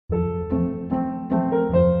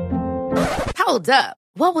Hold up.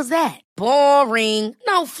 What was that? Boring.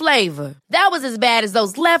 No flavor. That was as bad as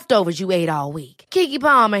those leftovers you ate all week. Keke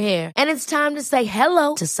Palmer here, and it's time to say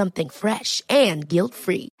hello to something fresh and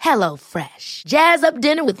guilt-free. Hello Fresh. Jazz up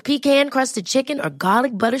dinner with pecan-crusted chicken or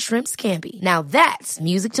garlic butter shrimp scampi. Now that's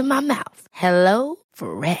music to my mouth. Hello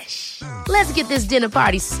Fresh. Let's get this dinner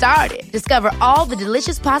party started. Discover all the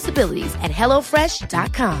delicious possibilities at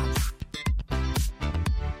hellofresh.com.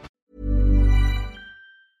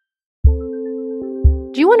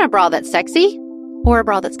 Do you want a bra that's sexy or a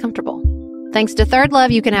bra that's comfortable? Thanks to Third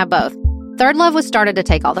Love, you can have both. Third Love was started to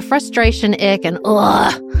take all the frustration, ick, and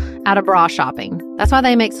out of bra shopping. That's why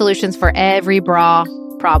they make solutions for every bra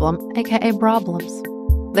problem, aka problems.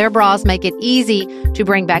 Their bras make it easy to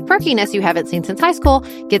bring back perkiness you haven't seen since high school,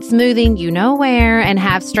 get smoothing you know where, and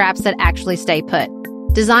have straps that actually stay put.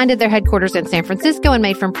 Designed at their headquarters in San Francisco and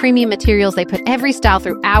made from premium materials, they put every style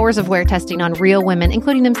through hours of wear testing on real women,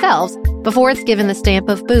 including themselves, before it's given the stamp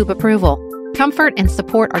of boob approval. Comfort and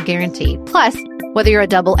support are guaranteed. Plus, whether you're a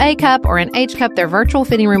double A cup or an H cup, their virtual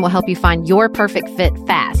fitting room will help you find your perfect fit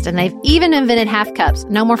fast. And they've even invented half cups.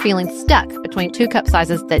 No more feeling stuck between two cup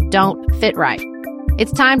sizes that don't fit right.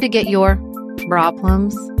 It's time to get your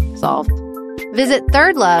problems solved. Visit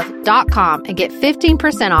thirdlove.com and get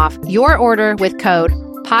 15% off your order with code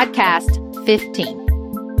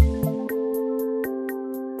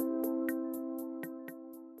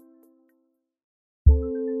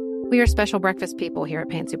PODCAST15. We are special breakfast people here at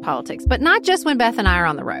Pantsuit Politics, but not just when Beth and I are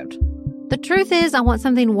on the road. The truth is, I want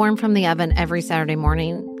something warm from the oven every Saturday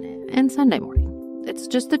morning and Sunday morning. It's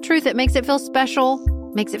just the truth. It makes it feel special,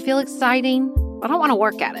 makes it feel exciting. I don't want to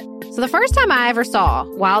work at it. So the first time I ever saw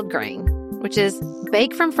Wild Grain, which is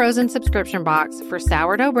bake from frozen subscription box for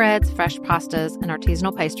sourdough breads, fresh pastas, and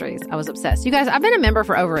artisanal pastries, I was obsessed. You guys, I've been a member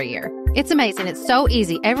for over a year. It's amazing. It's so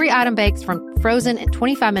easy. Every item bakes from frozen in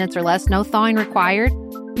 25 minutes or less, no thawing required.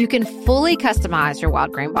 You can fully customize your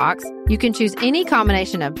Wild Grain box. You can choose any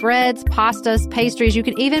combination of breads, pastas, pastries. You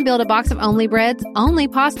can even build a box of only breads, only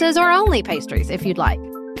pastas, or only pastries if you'd like.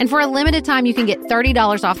 And for a limited time, you can get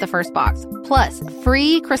 $30 off the first box, plus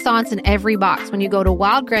free croissants in every box when you go to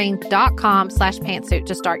wildgrain.com/pantsuit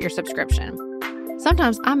to start your subscription.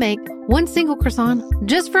 Sometimes I make one single croissant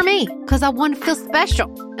just for me because I want to feel special,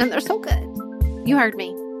 and they're so good. You heard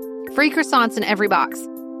me. Free croissants in every box,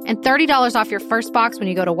 and $30 off your first box when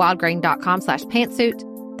you go to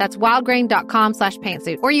wildgrain.com/pantsuit. That's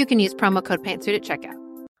wildgrain.com/pantsuit, or you can use promo code pantsuit at checkout.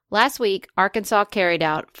 Last week, Arkansas carried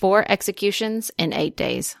out 4 executions in 8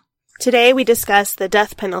 days. Today, we discuss the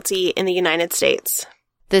death penalty in the United States.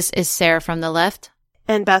 This is Sarah from the left.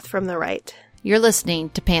 And Beth from the right. You're listening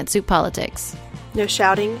to Pantsuit Politics. No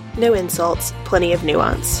shouting, no insults, plenty of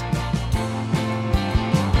nuance.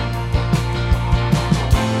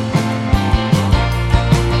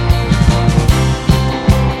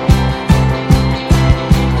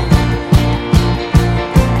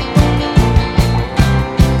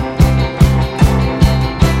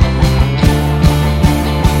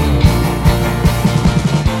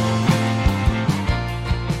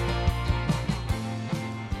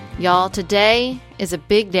 Y'all, today is a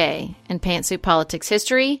big day in Pantsuit Politics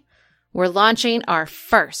history. We're launching our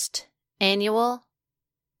first annual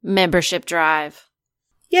membership drive.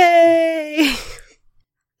 Yay!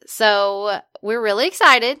 So we're really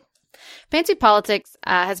excited. Pantsuit Politics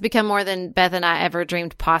has become more than Beth and I ever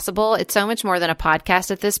dreamed possible. It's so much more than a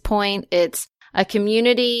podcast at this point. It's a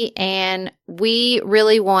community, and we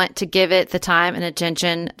really want to give it the time and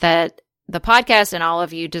attention that the podcast and all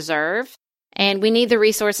of you deserve. And we need the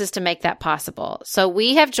resources to make that possible. So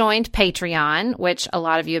we have joined Patreon, which a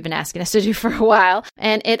lot of you have been asking us to do for a while.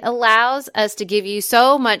 And it allows us to give you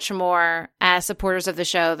so much more as supporters of the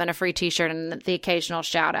show than a free t-shirt and the occasional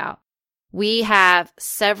shout out. We have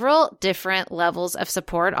several different levels of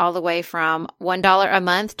support, all the way from $1 a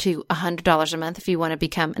month to $100 a month if you want to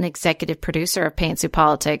become an executive producer of Pantsuit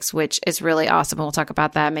Politics, which is really awesome. We'll talk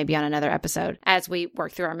about that maybe on another episode as we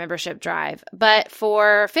work through our membership drive. But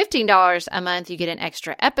for $15 a month, you get an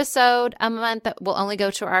extra episode a month that will only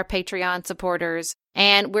go to our Patreon supporters.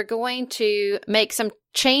 And we're going to make some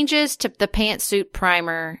changes to the Pantsuit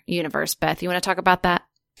Primer universe. Beth, you want to talk about that?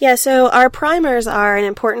 Yeah, so our primers are an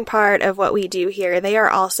important part of what we do here. They are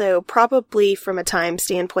also probably, from a time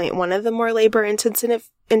standpoint, one of the more labor-intensive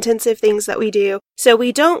things that we do. So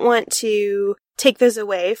we don't want to take those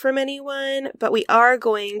away from anyone, but we are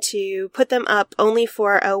going to put them up only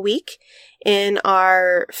for a week in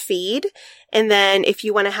our feed. And then if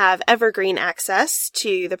you want to have evergreen access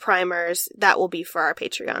to the primers, that will be for our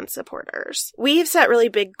Patreon supporters. We've set really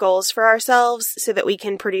big goals for ourselves so that we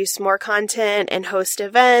can produce more content and host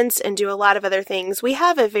events and do a lot of other things. We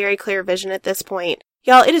have a very clear vision at this point.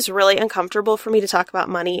 Y'all, it is really uncomfortable for me to talk about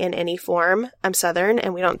money in any form. I'm Southern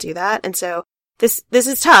and we don't do that. And so this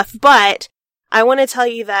is tough, but I want to tell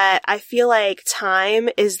you that I feel like time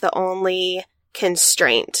is the only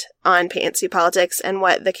constraint on Pantsuit Politics and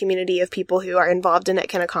what the community of people who are involved in it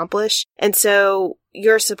can accomplish. And so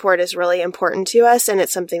your support is really important to us, and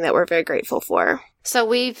it's something that we're very grateful for. So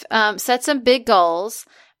we've set some big goals,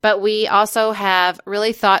 but we also have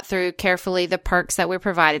really thought through carefully the perks that we're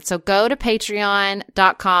provided. So go to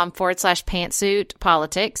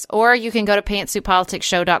patreon.com/pantsuitpolitics, or you can go to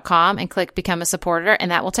pantsuitpoliticsshow.com and click Become a Supporter,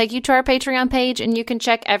 and that will take you to our Patreon page, and you can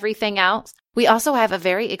check everything out. We also have a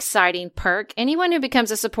very exciting perk. Anyone who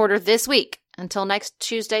becomes a supporter this week, until next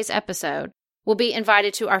Tuesday's episode, will be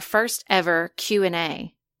invited to our first ever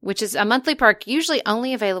Q&A, which is a monthly perk usually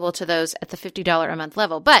only available to those at the $50 a month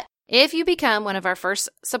level. But if you become one of our first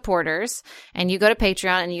supporters and you go to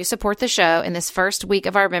Patreon and you support the show in this first week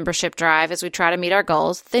of our membership drive as we try to meet our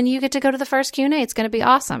goals, then you get to go to the first Q&A. It's going to be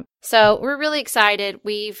awesome. So we're really excited.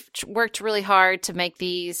 We've worked really hard to make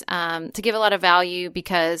these, to give a lot of value,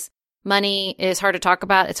 because money is hard to talk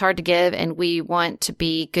about. It's hard to give, and we want to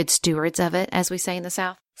be good stewards of it, as we say in the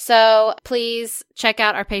South. So please check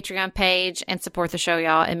out our Patreon page and support the show,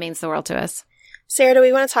 y'all. It means the world to us. Sarah, do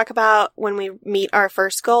we want to talk about when we meet our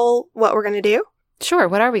first goal, what we're going to do? Sure.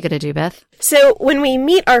 What are we going to do, Beth? So when we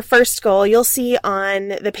meet our first goal, you'll see on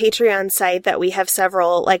the Patreon site that we have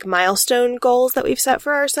several milestone goals that we've set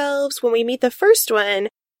for ourselves. When we meet the first one,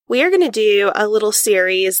 we are going to do a little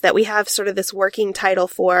series that we have sort of this working title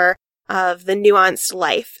for, of the nuanced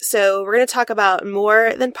life. So we're going to talk about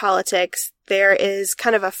more than politics. There is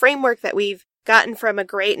kind of a framework that we've gotten from a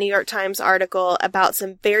great New York Times article about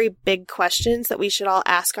some very big questions that we should all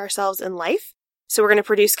ask ourselves in life. So we're going to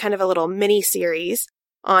produce kind of a little mini series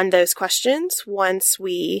on those questions once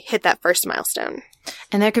we hit that first milestone.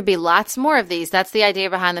 And there could be lots more of these. That's the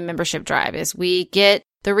idea behind the membership drive, is we get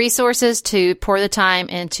the resources to pour the time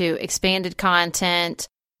into expanded content,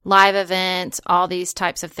 live events, all these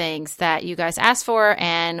types of things that you guys ask for,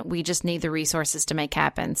 and we just need the resources to make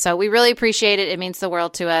happen. So we really appreciate it. It means the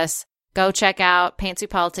world to us. Go check out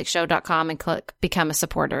pantsuitpoliticsshow.com and click Become a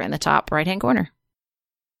Supporter in the top right-hand corner.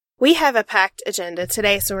 We have a packed agenda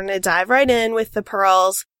today, so we're going to dive right in with the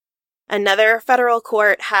pearls. Another federal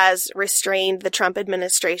court has restrained the Trump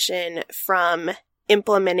administration from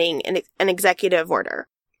implementing an executive order.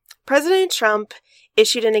 President Trump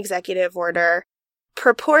issued an executive order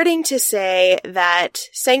purporting to say that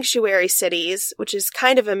sanctuary cities, which is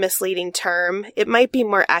kind of a misleading term, it might be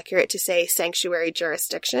more accurate to say sanctuary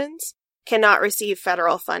jurisdictions, cannot receive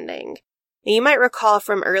federal funding. Now, you might recall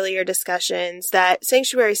from earlier discussions that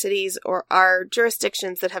sanctuary cities are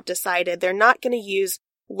jurisdictions that have decided they're not going to use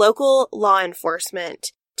local law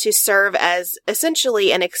enforcement to serve as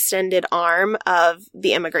essentially an extended arm of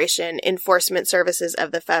the immigration enforcement services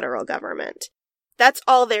of the federal government. That's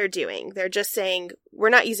all they're doing. They're just saying, we're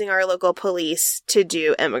not using our local police to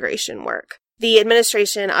do immigration work. The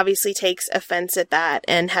administration obviously takes offense at that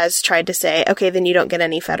and has tried to say, okay, then you don't get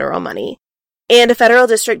any federal money. And a federal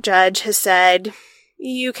district judge has said,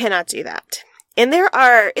 you cannot do that. And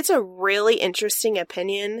it's a really interesting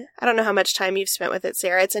opinion. I don't know how much time you've spent with it,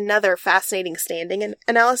 Sarah. It's another fascinating standing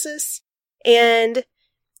analysis. And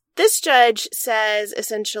this judge says,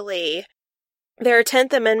 essentially, there are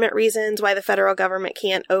 10th Amendment reasons why the federal government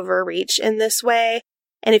can't overreach in this way.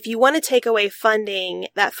 And if you want to take away funding,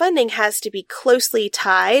 that funding has to be closely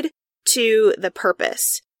tied to the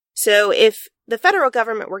purpose. So if the federal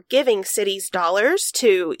government were giving cities dollars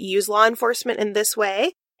to use law enforcement in this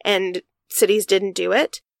way, and cities didn't do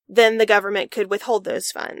it, then the government could withhold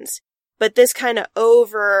those funds. But this kind of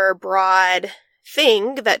overbroad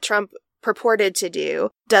thing that Trump purported to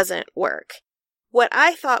do doesn't work. What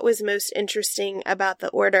I thought was most interesting about the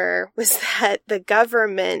order was that the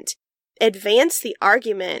government advanced the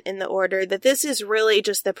argument in the order that this is really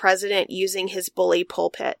just the president using his bully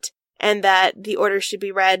pulpit, and that the order should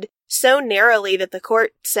be read so narrowly that the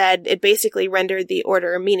court said it basically rendered the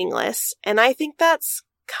order meaningless. And I think that's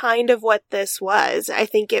kind of what this was. I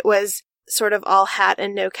think it was sort of all hat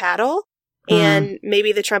and no cattle. And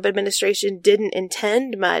maybe the Trump administration didn't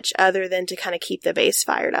intend much other than to kind of keep the base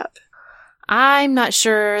fired up. I'm not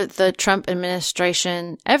sure the Trump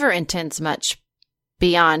administration ever intends much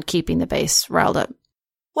beyond keeping the base riled up.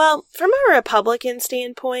 Well, from a Republican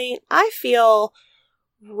standpoint, I feel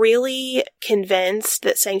really convinced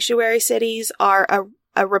that sanctuary cities are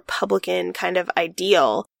a Republican kind of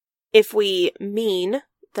ideal if we mean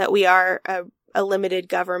that we are a limited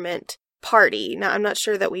government party. Now, I'm not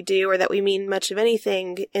sure that we do or that we mean much of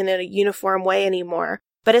anything in a uniform way anymore.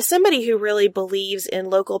 But as somebody who really believes in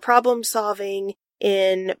local problem solving,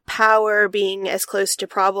 in power being as close to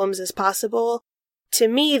problems as possible, to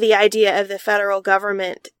me, the idea of the federal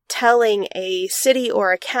government telling a city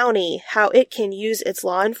or a county how it can use its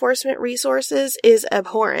law enforcement resources is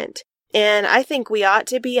abhorrent. And I think we ought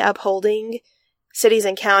to be upholding cities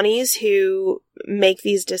and counties who make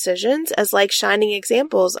these decisions as like shining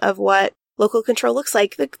examples of what local control looks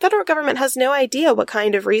like. The federal government has no idea what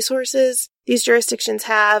kind of resources these jurisdictions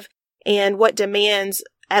have and what demands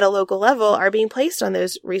at a local level are being placed on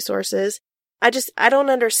those resources. I don't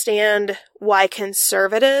understand why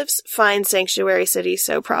conservatives find sanctuary cities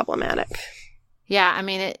so problematic. Yeah, I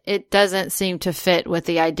mean, it doesn't seem to fit with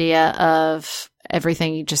the idea of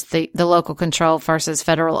everything, the local control versus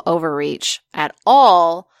federal overreach at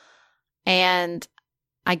all. And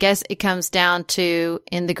I guess it comes down to,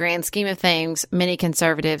 in the grand scheme of things, many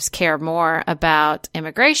conservatives care more about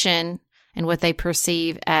immigration and what they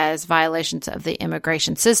perceive as violations of the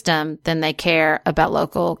immigration system than they care about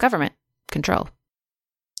local government control.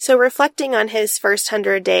 So reflecting on his first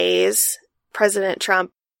 100 days, President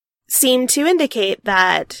Trump seemed to indicate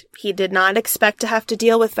that he did not expect to have to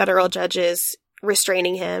deal with federal judges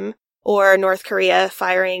restraining him, or North Korea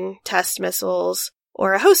firing test missiles,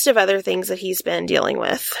 or a host of other things that he's been dealing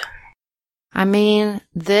with. I mean,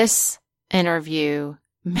 this interview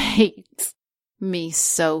makes me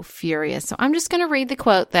so furious. So I'm just going to read the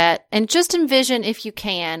quote and just envision, if you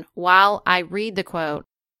can, while I read the quote,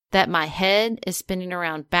 that my head is spinning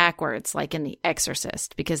around backwards like in The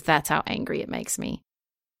Exorcist, because that's how angry it makes me.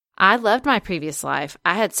 I loved my previous life.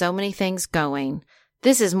 I had so many things going.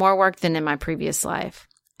 This is more work than in my previous life.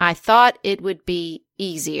 I thought it would be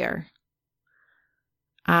easier.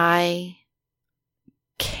 I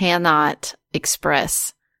cannot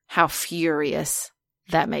express how furious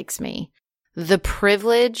that makes me. The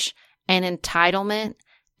privilege and entitlement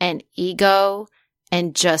and ego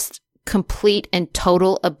and just complete and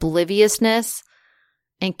total obliviousness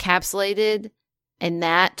encapsulated in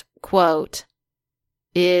that quote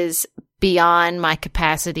is beyond my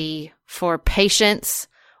capacity for patience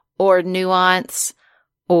or nuance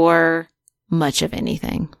or much of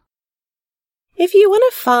anything. If you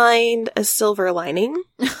want to find a silver lining,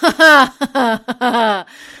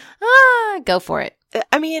 go for it.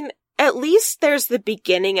 I mean, at least there's the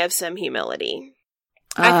beginning of some humility.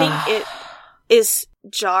 I think it is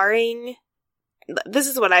jarring. This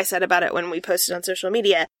is what I said about it when we posted on social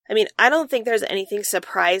media. I mean, I don't think there's anything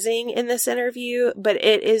surprising in this interview, but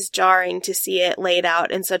it is jarring to see it laid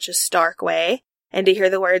out in such a stark way and to hear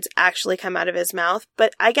the words actually come out of his mouth.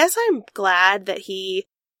 But I guess I'm glad that he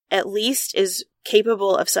at least is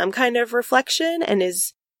capable of some kind of reflection and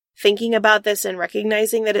is thinking about this and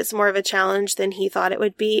recognizing that it's more of a challenge than he thought it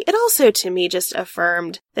would be. It also, to me, just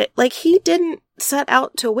affirmed that, like, he didn't set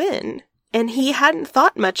out to win. And he hadn't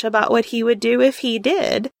thought much about what he would do if he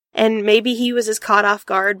did. And maybe he was as caught off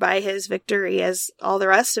guard by his victory as all the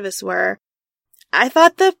rest of us were. I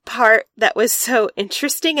thought the part that was so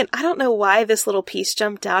interesting, and I don't know why this little piece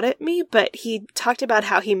jumped out at me, but he talked about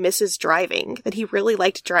how he misses driving, that he really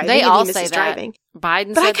liked driving. They and all he misses say that. driving.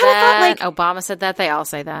 Biden But I said kinda that. thought, like, Obama said that. They all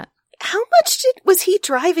say that. How much was he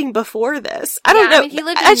driving before this? I don't know. I mean, he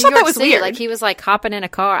lived in I just New thought that York was City. weird. Like, he was like hopping in a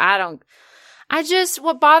car.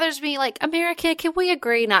 What bothers me, like, America, can we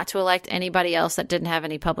agree not to elect anybody else that didn't have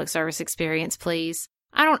any public service experience, please?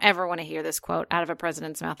 I don't ever want to hear this quote out of a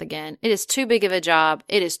president's mouth again. It is too big of a job.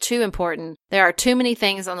 It is too important. There are too many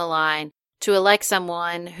things on the line to elect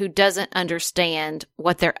someone who doesn't understand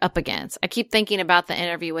what they're up against. I keep thinking about the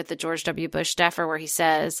interview with the George W. Bush staffer where he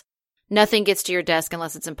says, nothing gets to your desk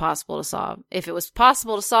unless it's impossible to solve. If it was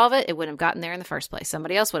possible to solve it, it wouldn't have gotten there in the first place.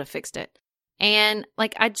 Somebody else would have fixed it. And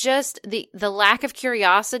like, the lack of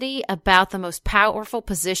curiosity about the most powerful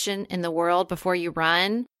position in the world before you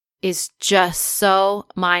run is just so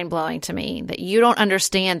mind-blowing to me, that you don't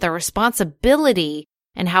understand the responsibility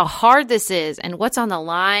and how hard this is and what's on the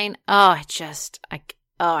line. I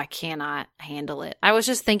cannot handle it. I was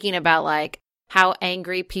just thinking about like how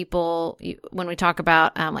angry people, when we talk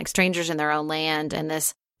about like strangers in their own land and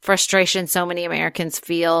this frustration so many Americans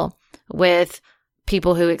feel with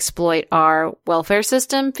people who exploit our welfare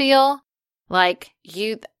system feel. Like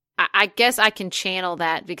I guess I can channel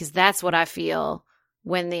that because that's what I feel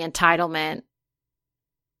when the entitlement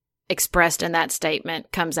expressed in that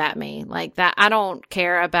statement comes at me. Like that, I don't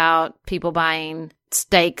care about people buying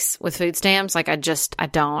steaks with food stamps. Like I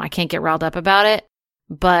can't get riled up about it.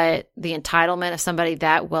 But the entitlement of somebody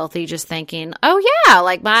that wealthy just thinking, oh yeah,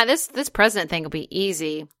 like this president thing will be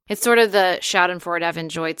easy. It's sort of the Schadenfreude I've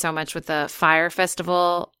enjoyed so much with the Fire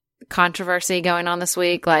Festival controversy going on this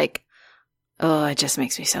week. Like, oh, it just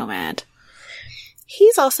makes me so mad.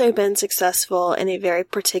 He's also been successful in a very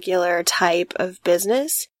particular type of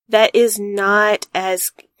business that is not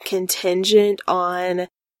as contingent on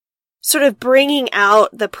sort of bringing out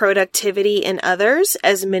the productivity in others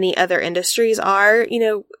as many other industries are. You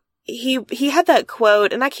know, he had that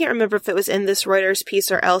quote, and I can't remember if it was in this Reuters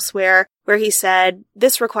piece or elsewhere, where he said,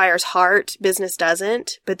 this requires heart, business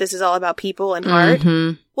doesn't, but this is all about people and heart.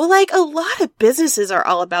 Mm-hmm. Well, like, a lot of businesses are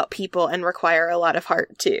all about people and require a lot of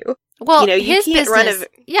heart, too. Well, you know, you can't business,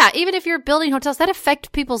 even if you're building hotels, that affects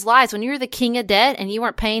people's lives. When you're the king of debt and you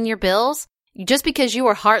weren't paying your bills, just because you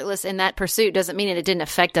were heartless in that pursuit doesn't mean it didn't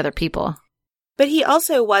affect other people. But he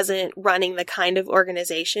also wasn't running the kind of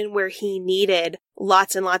organization where he needed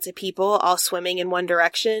lots and lots of people all swimming in one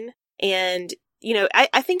direction. And, you know,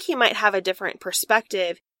 I think he might have a different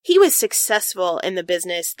perspective. He was successful in the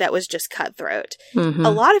business that was just cutthroat. Mm-hmm. A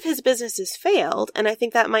lot of his businesses failed, and I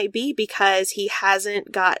think that might be because he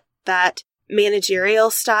hasn't got that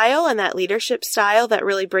managerial style and that leadership style that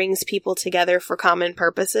really brings people together for common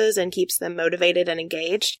purposes and keeps them motivated and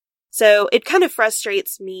engaged. So it kind of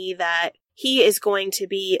frustrates me that he is going to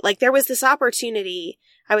be, like, there was this opportunity.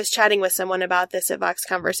 I was chatting with someone about this at Vox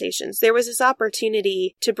Conversations. There was this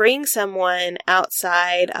opportunity to bring someone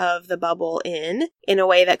outside of the bubble in a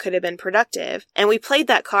way that could have been productive. And we played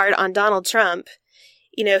that card on Donald Trump,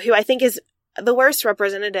 you know, who I think is the worst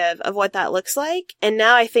representative of what that looks like. And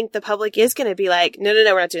now I think the public is going to be like, no,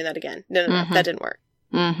 we're not doing that again. No, mm-hmm. That didn't work.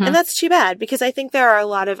 Mm-hmm. And that's too bad, because I think there are a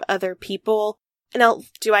lot of other people. Now,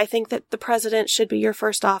 do I think that the president should be your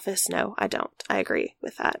first office? No, I don't. I agree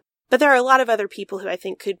with that. But there are a lot of other people who I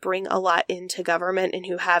think could bring a lot into government and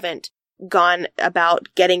who haven't gone about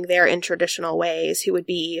getting there in traditional ways, who would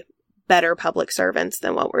be better public servants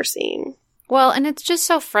than what we're seeing. Well, and it's just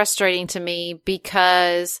so frustrating to me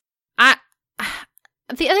because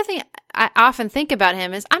the other thing I often think about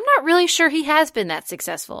him is I'm not really sure he has been that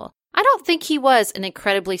successful. I don't think he was an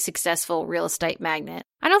incredibly successful real estate magnate.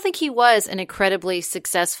 I don't think he was an incredibly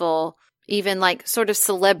successful, even like sort of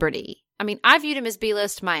celebrity. I mean, I viewed him as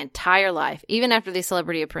B-list my entire life, even after The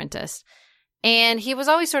Celebrity Apprentice. And he was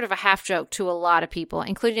always sort of a half joke to a lot of people,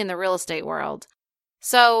 including in the real estate world.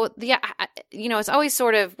 So, it's always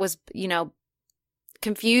sort of was,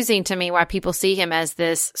 confusing to me why people see him as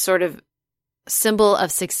this sort of symbol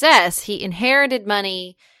of success. He inherited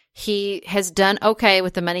money. He has done okay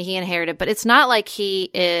with the money he inherited, but it's not like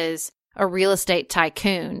he is a real estate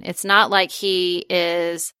tycoon. It's not like he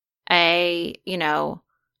is a,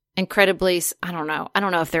 incredibly, I don't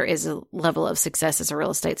know if there is a level of success as a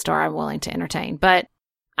real estate star I'm willing to entertain, but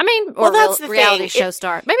I mean, or that's the reality show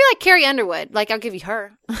star. Maybe like Carrie Underwood. Like, I'll give you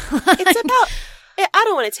her. It's about, I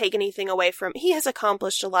don't want to take anything away from, he has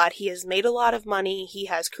accomplished a lot. He has made a lot of money. He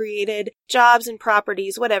has created jobs and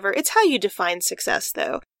properties, whatever. It's how you define success,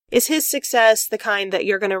 though. Is his success the kind that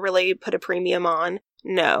you're going to really put a premium on?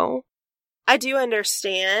 No. I do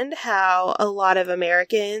understand how a lot of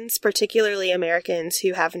Americans, particularly Americans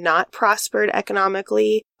who have not prospered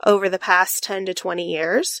economically over the past 10 to 20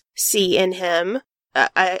 years, see in him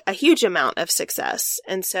a huge amount of success.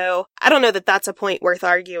 And so I don't know that that's a point worth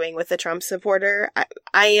arguing with a Trump supporter.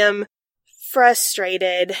 I am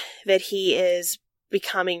frustrated that he is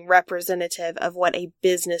becoming representative of what a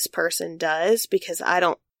business person does, because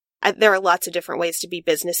there are lots of different ways to be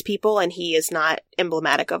business people, and he is not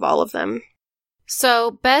emblematic of all of them.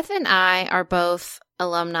 So Beth and I are both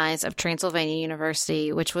alumni of Transylvania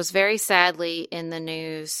University, which was very sadly in the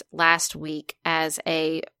news last week as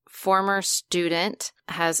a former student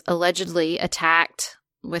has allegedly attacked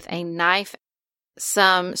with a knife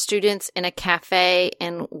some students in a cafe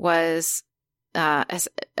and was,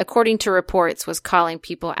 according to reports, was calling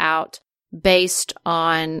people out based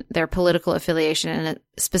on their political affiliation and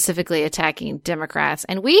specifically attacking Democrats.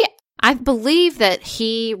 And I believe that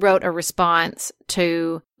he wrote a response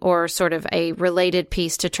to, or sort of a related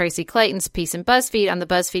piece to Tracy Clayton's piece in BuzzFeed on the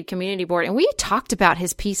BuzzFeed community board. And we talked about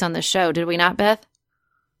his piece on the show, did we not, Beth?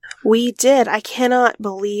 We did. I cannot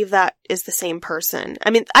believe that is the same person. I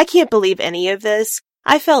mean, I can't believe any of this.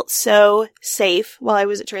 I felt so safe while I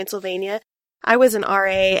was at Transylvania. I was an RA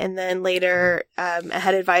and then later a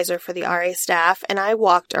head advisor for the RA staff, and I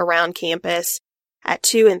walked around campus at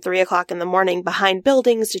 2 and 3 o'clock in the morning behind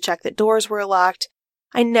buildings to check that doors were locked.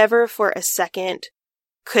 I never for a second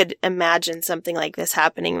could imagine something like this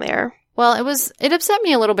happening there. Well, it upset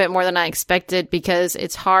me a little bit more than I expected because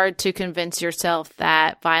it's hard to convince yourself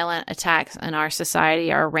that violent attacks in our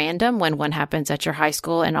society are random when one happens at your high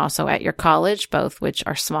school and also at your college, both which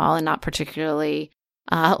are small and not particularly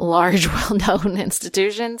large, well-known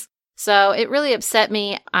institutions. So it really upset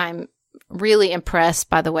me. I'm really impressed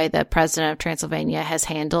by the way the president of Transylvania has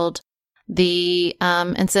handled the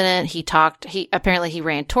incident. He apparently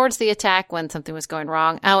ran towards the attack when something was going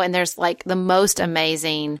wrong. Oh, and there's like the most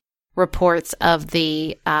amazing reports of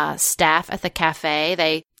the staff at the cafe.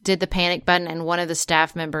 They did the panic button and one of the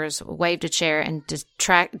staff members waved a chair and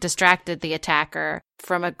distracted the attacker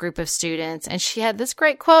from a group of students. And she had this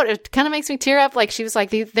great quote. It kind of makes me tear up. Like she was like,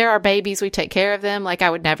 "There are babies. We take care of them. Like I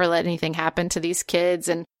would never let anything happen to these kids."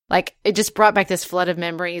 And like it just brought back this flood of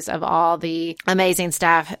memories of all the amazing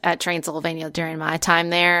staff at Transylvania during my time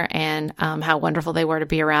there and how wonderful they were to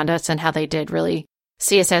be around us and how they did really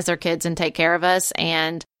see us as their kids and take care of us.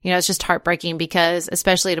 And, it's just heartbreaking because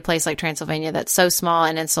especially at a place like Transylvania that's so small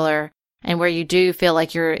and insular and where you do feel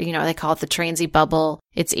like you're, they call it the transy bubble.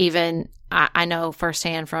 It's even, I know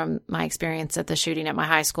firsthand from my experience at the shooting at my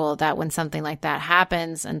high school that when something like that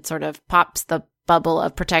happens and sort of pops the bubble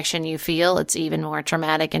of protection you feel, it's even more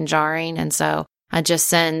traumatic and jarring. And so I just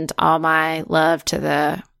send all my love to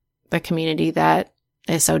the community that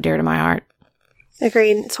is so dear to my heart.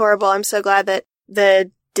 Agreed. It's horrible. I'm so glad that the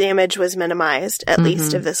damage was minimized, at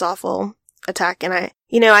least, of this awful attack. And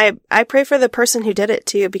I pray for the person who did it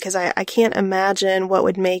too, because I can't imagine what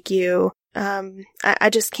would make you, I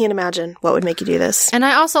just can't imagine what would make you do this. And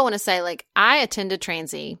I also want to say, like, I attended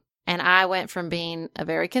Transy and I went from being a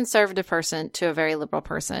very conservative person to a very liberal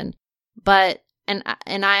person. But, and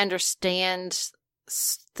I understand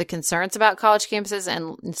the concerns about college campuses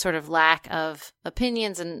and sort of lack of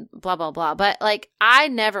opinions and blah, blah, blah. But like, I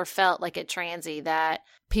never felt like at Transy that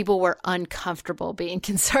people were uncomfortable being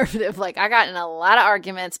conservative. Like I got in a lot of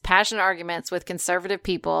arguments, passionate arguments with conservative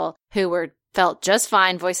people who felt just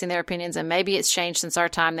fine voicing their opinions. And maybe it's changed since our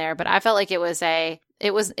time there, but I felt like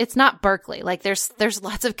it's not Berkeley. Like there's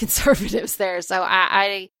lots of conservatives there. So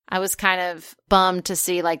I was kind of bummed to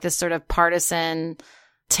see like this sort of partisan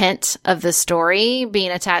tint of the story being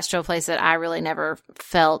attached to a place that I really never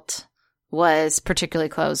felt was particularly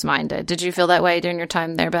closed-minded. Did you feel that way during your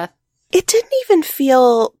time there, Beth? It didn't even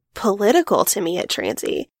feel political to me at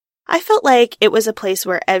Transy. I felt like it was a place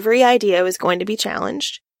where every idea was going to be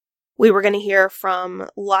challenged. We were going to hear from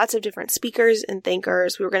lots of different speakers and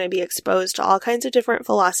thinkers. We were going to be exposed to all kinds of different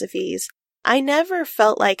philosophies. I never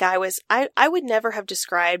felt like I would never have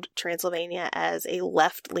described Transylvania as a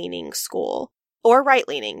left-leaning school. Or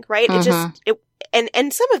right-leaning, right?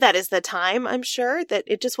 And some of that is the time, I'm sure, that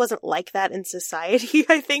it just wasn't like that in society,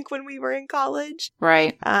 I think, when we were in college.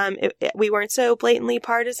 Right. We weren't so blatantly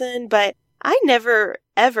partisan, but I never,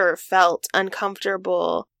 ever felt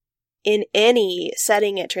uncomfortable in any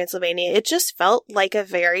setting at Transylvania. It just felt like a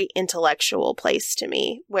very intellectual place to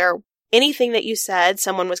me, where anything that you said,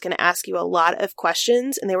 someone was going to ask you a lot of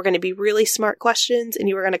questions, and they were going to be really smart questions, and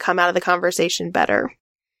you were going to come out of the conversation better.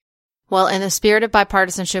 Well, in the spirit of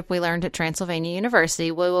bipartisanship we learned at Transylvania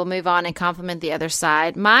University, we will move on and compliment the other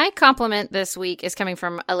side. My compliment this week is coming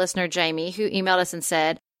from a listener, Jamie, who emailed us and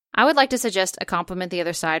said, I would like to suggest a compliment the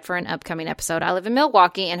other side for an upcoming episode. I live in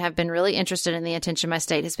Milwaukee and have been really interested in the attention my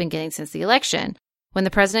state has been getting since the election. When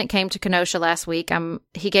the president came to Kenosha last week,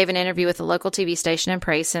 he gave an interview with a local TV station and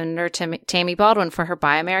praised Senator Tammy Baldwin for her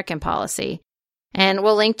Buy American policy. And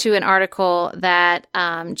we'll link to an article that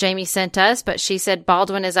Jamie sent us, but she said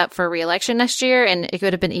Baldwin is up for re-election next year, and it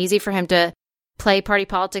would have been easy for him to play party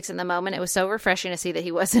politics in the moment. It was so refreshing to see that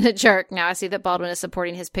he wasn't a jerk. Now I see that Baldwin is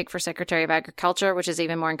supporting his pick for Secretary of Agriculture, which is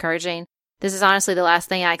even more encouraging. This is honestly the last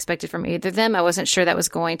thing I expected from either of them. I wasn't sure that was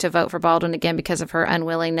going to vote for Baldwin again because of her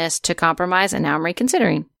unwillingness to compromise, and now I'm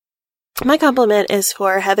reconsidering. My compliment is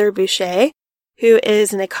for Heather Boucher, who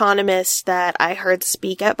is an economist that I heard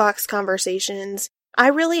speak at Vox Conversations. I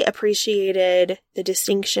really appreciated the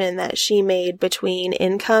distinction that she made between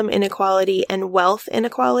income inequality and wealth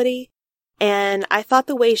inequality. And I thought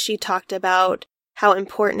the way she talked about how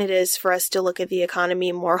important it is for us to look at the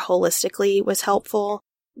economy more holistically was helpful.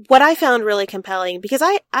 What I found really compelling, because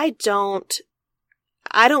I don't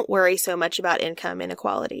worry so much about income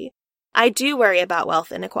inequality. I do worry about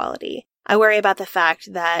wealth inequality. I worry about the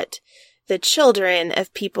fact that the children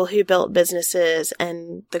of people who built businesses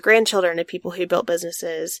and the grandchildren of people who built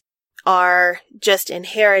businesses are just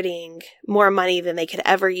inheriting more money than they could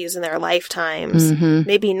ever use in their lifetimes. Mm-hmm.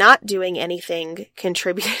 Maybe not doing anything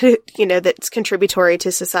that's contributory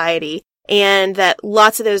to society. and that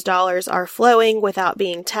lots of those dollars are flowing without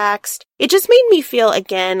being taxed. It just made me feel,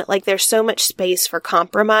 again, like there's so much space for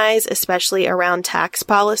compromise, especially around tax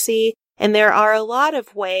policy. And there are a lot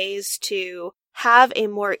of ways to have a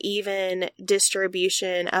more even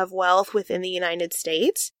distribution of wealth within the United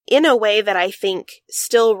States in a way that I think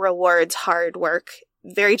still rewards hard work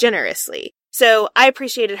very generously. So I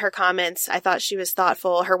appreciated her comments. I thought she was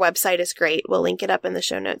thoughtful. Her website is great. We'll link it up in the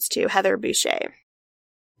show notes too. Heather Boucher.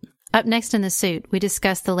 Up next in The Suit, we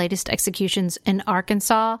discuss the latest executions in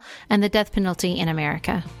Arkansas and the death penalty in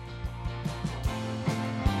America.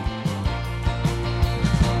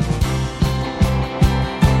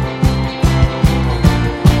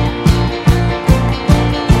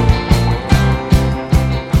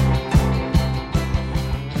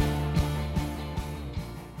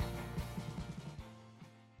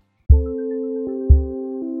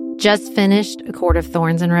 Just finished A Court of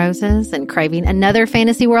Thorns and Roses and craving another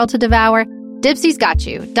fantasy world to devour? Dipsy's got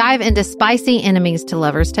you. Dive into spicy enemies to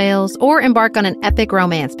lovers' tales or embark on an epic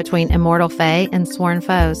romance between immortal fae and sworn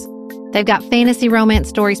foes. They've got fantasy romance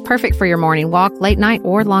stories perfect for your morning walk, late night,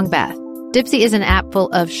 or long bath. Dipsy is an app full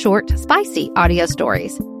of short, spicy audio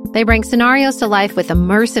stories. They bring scenarios to life with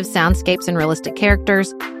immersive soundscapes and realistic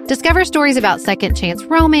characters. Discover stories about second chance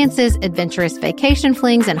romances, adventurous vacation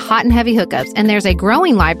flings, and hot and heavy hookups. And there's a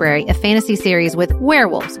growing library of fantasy series with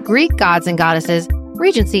werewolves, Greek gods and goddesses,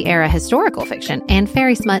 Regency-era historical fiction, and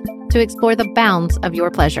fairy smut to explore the bounds of your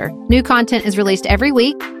pleasure. New content is released every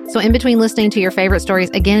week, so in between listening to your favorite stories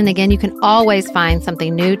again and again, you can always find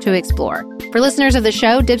something new to explore. For listeners of the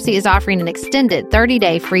show, Dipsy is offering an extended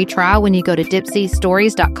 30-day free trial when you go to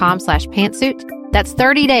dipsystories.com/pantsuit. That's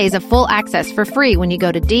 30 days of full access for free when you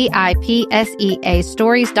go to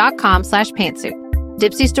dipseastories.com/pantsuit.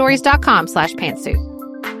 dipsystories.com/pantsuit.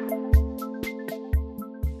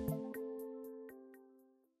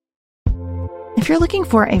 If you're looking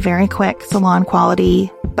for a very quick salon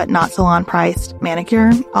quality, but not salon priced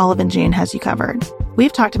manicure, Olive & June has you covered.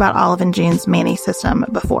 We've talked about Olive & June's Mani system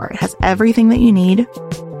before. It has everything that you need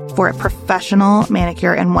for a professional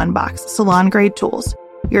manicure in one box. Salon grade tools,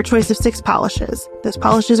 your choice of 6 polishes. Those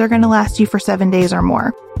polishes are going to last you for 7 days or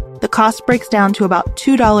more. The cost breaks down to about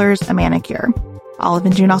 $2 a manicure. Olive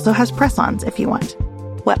 & June also has press-ons if you want.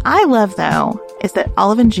 What I love, though, is that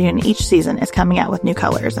Olive & June each season is coming out with new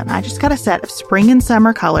colors, and I just got a set of spring and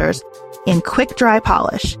summer colors in quick dry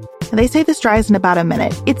polish. And they say this dries in about a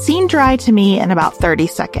minute. It seemed dry to me in about 30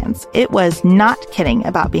 seconds. It was not kidding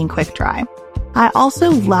about being quick dry. I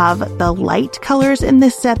also love the light colors in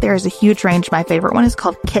this set. There is a huge range. My favorite one is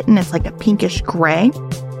called Kitten. It's like a pinkish gray.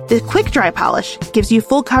 The quick dry polish gives you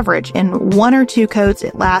full coverage in 1 or 2 coats.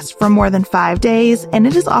 It lasts for more than 5 days, and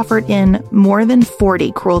it is offered in more than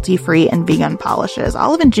 40 cruelty-free and vegan polishes.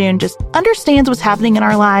 Olive & June just understands what's happening in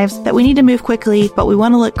our lives, that we need to move quickly, but we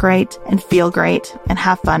want to look great and feel great and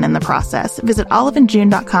have fun in the process. Visit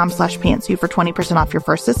oliveandjune.com/pantsuit for 20% off your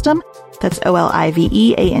first system. That's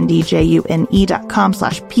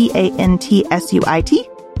oliveandjune.com/pantsuit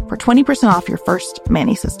for 20% off your first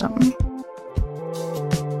Mani system.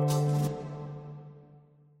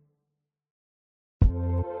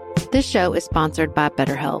 This show is sponsored by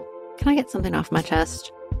BetterHelp. Can I get something off my chest?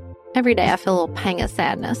 Every day I feel a little pang of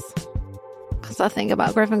sadness because I think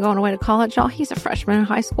about Griffin going away to college. Y'all, he's a freshman in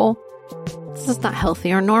high school. This is not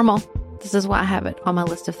healthy or normal. This is why I have it on my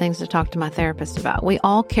list of things to talk to my therapist about. We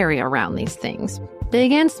all carry around these things,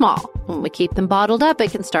 big and small. When we keep them bottled up,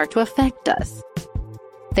 it can start to affect us.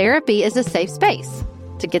 Therapy is a safe space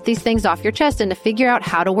to get these things off your chest and to figure out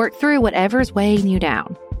how to work through whatever's weighing you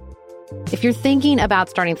down. If you're thinking about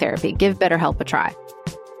starting therapy, give BetterHelp a try.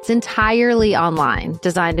 It's entirely online,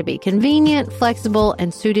 designed to be convenient, flexible,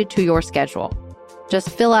 and suited to your schedule. Just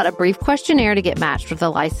fill out a brief questionnaire to get matched with a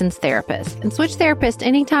licensed therapist and switch therapists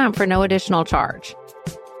anytime for no additional charge.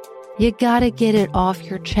 You gotta get it off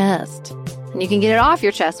your chest. And you can get it off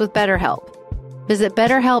your chest with BetterHelp. Visit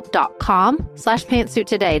betterhelp.com/pantsuit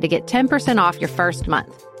today to get 10% off your first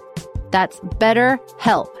month. That's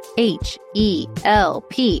BetterHelp,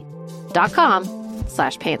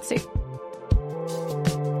 HELP.com/pantsuit.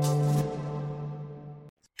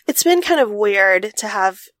 It's been kind of weird to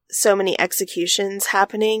have so many executions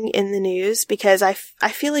happening in the news because I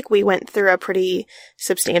feel like we went through a pretty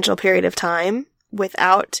substantial period of time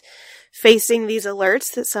without facing these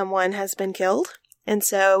alerts that someone has been killed. And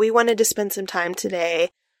so we wanted to spend some time today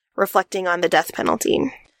reflecting on the death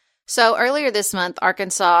penalty. So earlier this month,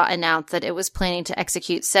 Arkansas announced that it was planning to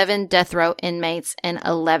execute 7 death row inmates in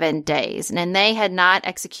 11 days. And they had not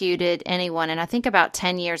executed anyone in, I think, about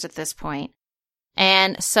 10 years at this point.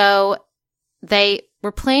 And so they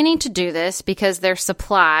were planning to do this because their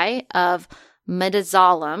supply of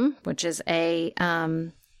midazolam, which is I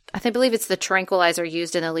believe it's the tranquilizer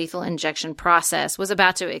used in the lethal injection process, was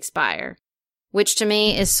about to expire, which to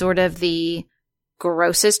me is sort of the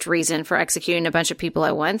grossest reason for executing a bunch of people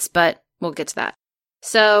at once, but we'll get to that.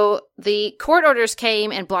 So the court orders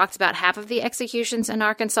came and blocked about half of the executions in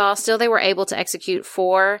Arkansas. Still, they were able to execute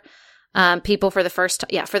 4 people for the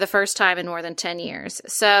first time in more than 10 years.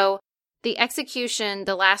 So the execution,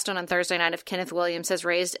 the last one on Thursday night of Kenneth Williams, has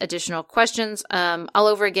raised additional questions all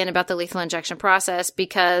over again about the lethal injection process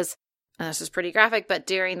because, this is pretty graphic, but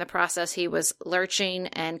during the process he was lurching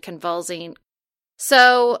and convulsing.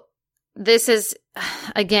 So this has,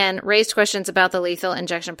 again, raised questions about the lethal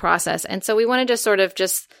injection process. And so we wanted to sort of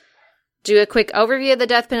just do a quick overview of the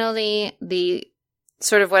death penalty, the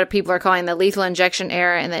sort of what people are calling the lethal injection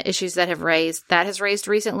era and the issues that has raised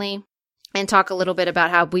recently, and talk a little bit about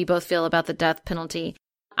how we both feel about the death penalty.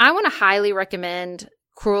 I want to highly recommend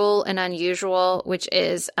Cruel and Unusual, which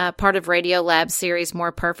is part of Radiolab's series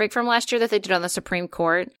More Perfect from last year that they did on the Supreme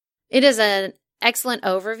Court. It is an excellent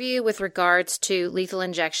overview with regards to lethal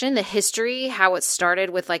injection, the history, how it started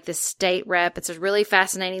with like the state rep. It's a really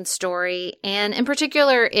fascinating story. And in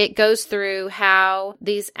particular, it goes through how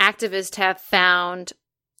these activists have found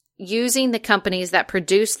using the companies that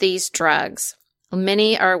produce these drugs,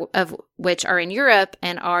 many of which are in Europe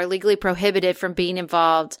and are legally prohibited from being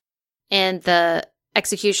involved in the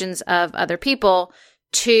executions of other people,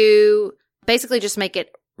 to basically just make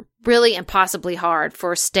it really impossibly hard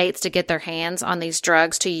for states to get their hands on these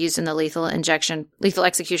drugs to use in the lethal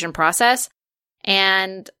execution process.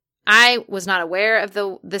 And I was not aware of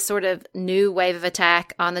this sort of new wave of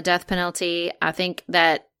attack on the death penalty. I think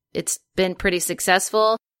that it's been pretty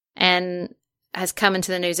successful and has come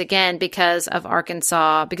into the news again because of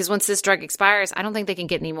Arkansas, because once this drug expires, I don't think they can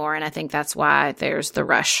get any more, and I think that's why there's the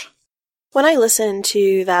rush. When I listened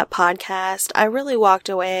to that podcast, I really walked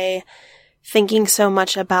away thinking so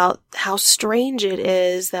much about how strange it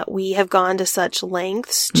is that we have gone to such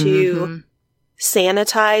lengths to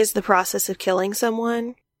sanitize the process of killing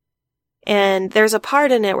someone. And there's a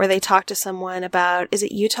part in it where they talk to someone about, is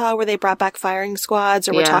it Utah where they brought back firing squads,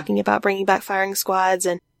 or we're talking about bringing back firing squads,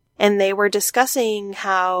 and they were discussing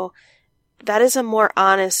how that is a more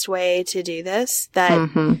honest way to do this, that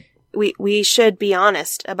we should be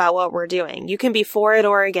honest about what we're doing. You can be for it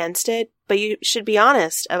or against it, but you should be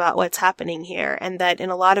honest about what's happening here, and that in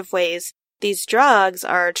a lot of ways, these drugs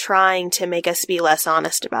are trying to make us be less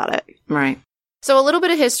honest about it. Right. So a little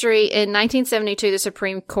bit of history. In 1972, the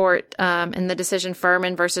Supreme Court, in the decision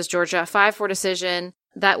Furman versus Georgia, a 5-4 decision,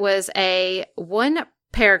 that was a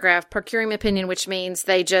 1-paragraph per curiam opinion, which means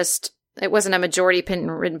it wasn't a majority opinion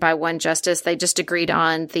written by one justice. They just agreed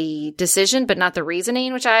on the decision, but not the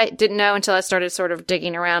reasoning, which I didn't know until I started sort of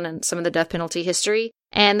digging around in some of the death penalty history.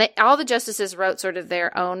 And all the justices wrote sort of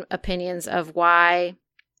their own opinions of why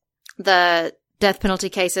the death penalty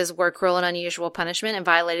cases were cruel and unusual punishment and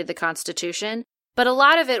violated the Constitution. But a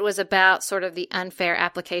lot of it was about sort of the unfair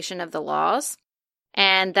application of the laws.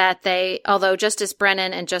 And that although Justice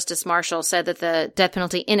Brennan and Justice Marshall said that the death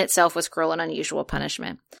penalty in itself was cruel and unusual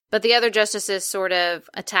punishment. But the other justices sort of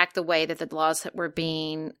attacked the way that the laws were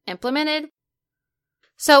being implemented.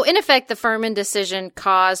 So in effect, the Furman decision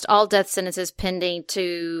caused all death sentences pending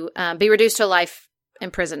to be reduced to life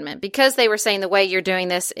imprisonment because they were saying the way you're doing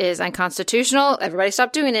this is unconstitutional. Everybody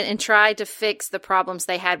stopped doing it and tried to fix the problems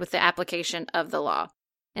they had with the application of the law.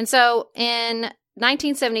 And so in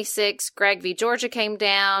 1976, Gregg v. Georgia came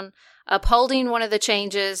down, upholding one of the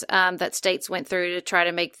changes that states went through to try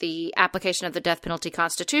to make the application of the death penalty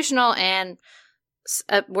constitutional, and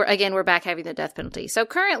we're back having the death penalty. So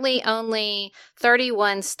currently only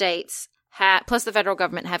 31 states plus the federal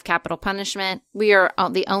government have capital punishment. We are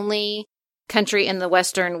the only country in the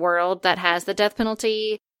Western world that has the death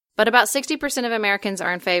penalty. But about 60% of Americans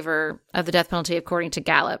are in favor of the death penalty, according to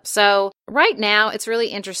Gallup. So right now, it's really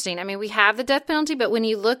interesting. I mean, we have the death penalty, but when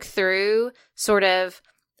you look through sort of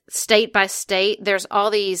state by state, there's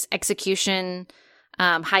all these execution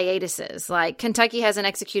hiatuses. Like Kentucky hasn't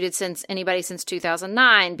executed anybody since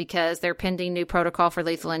 2009 because they're pending new protocol for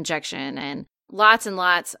lethal injection. And lots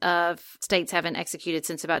of states haven't executed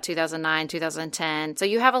since about 2009, 2010. So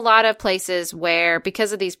you have a lot of places where,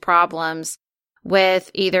 because of these problems, with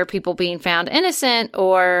either people being found innocent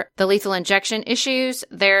or the lethal injection issues,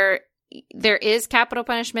 there is capital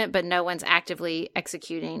punishment, but no one's actively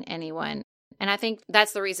executing anyone. And I think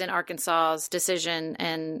that's the reason Arkansas's decision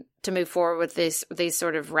and to move forward with these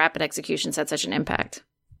sort of rapid executions had such an impact.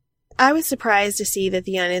 I was surprised to see that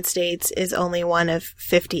the United States is only one of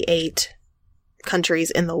 58 countries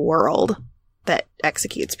in the world that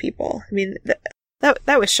executes people. I mean,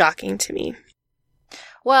 that was shocking to me.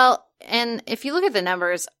 Well, and if you look at the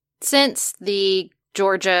numbers, since the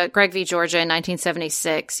Greg v. Georgia in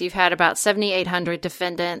 1976, you've had about 7,800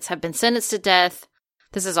 defendants have been sentenced to death.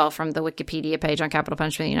 This is all from the Wikipedia page on capital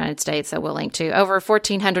punishment in the United States that we'll link to. Over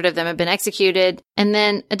 1,400 of them have been executed. And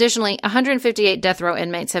then additionally, 158 death row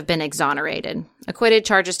inmates have been exonerated, acquitted,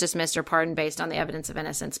 charges dismissed, or pardoned based on the evidence of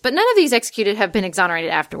innocence. But none of these executed have been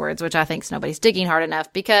exonerated afterwards, which I think nobody's digging hard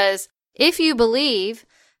enough, because if you believe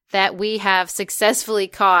that we have successfully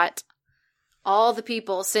caught all the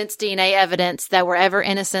people since DNA evidence that were ever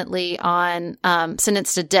innocently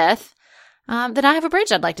sentenced to death, then I have a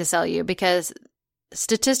bridge I'd like to sell you, because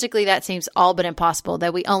statistically that seems all but impossible,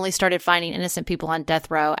 that we only started finding innocent people on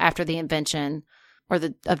death row after the invention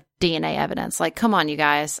of DNA evidence. Like, come on, you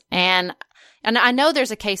guys. And I know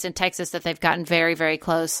there's a case in Texas that they've gotten very, very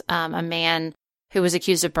close. A man who was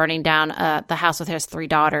accused of burning down the house with his 3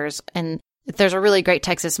 daughters. And there's a really great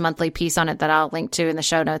Texas Monthly piece on it that I'll link to in the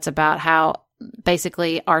show notes about how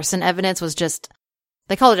basically arson evidence was just,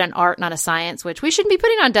 they call it an art, not a science, which we shouldn't be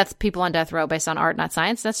putting on people on death row based on art, not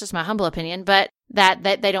science. That's just my humble opinion. But that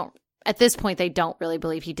they don't, at this point, they don't really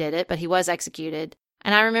believe he did it, but he was executed.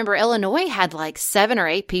 And I remember Illinois had like 7 or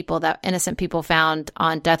 8 innocent people found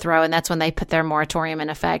on death row, and that's when they put their moratorium in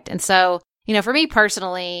effect. And so, for me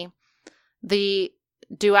personally,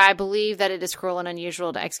 do I believe that it is cruel and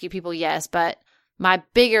unusual to execute people? Yes, but my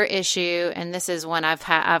bigger issue, and this is when I've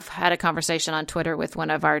had a conversation on Twitter with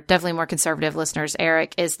one of our definitely more conservative listeners,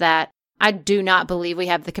 Eric, is that I do not believe we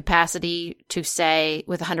have the capacity to say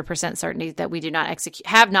with 100% certainty that we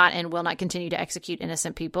have not and will not continue to execute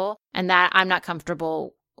innocent people, and that I'm not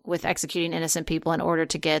comfortable with executing innocent people in order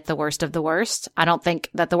to get the worst of the worst. I don't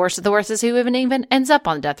think that the worst of the worst is who even ends up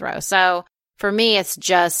on death row. So for me, it's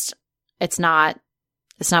not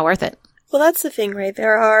worth it. Well, that's the thing, right?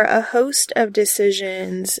 There are a host of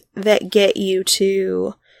decisions that get you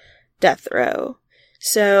to death row.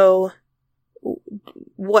 So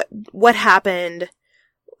what happened,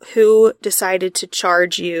 who decided to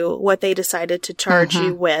charge you, what they decided to charge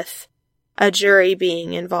you with, a jury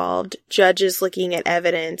being involved, judges looking at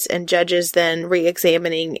evidence, and judges then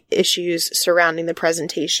re-examining issues surrounding the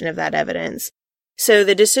presentation of that evidence. So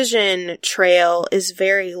the decision trail is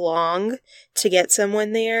very long to get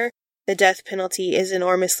someone there. The death penalty is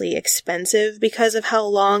enormously expensive because of how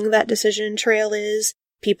long that decision trail is.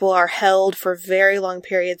 People are held for very long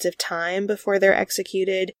periods of time before they're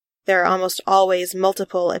executed. There are almost always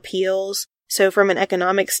multiple appeals. So from an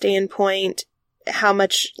economic standpoint, how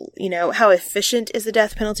efficient is the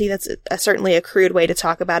death penalty? That's certainly a crude way to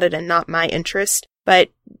talk about it and not my interest. But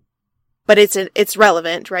it's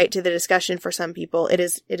relevant, right, to the discussion for some people. It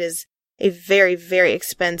is a very, very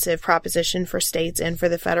expensive proposition for states and for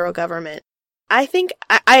the federal government. I think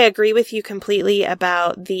I agree with you completely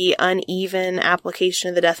about the uneven application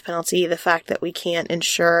of the death penalty, the fact that we can't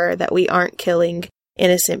ensure that we aren't killing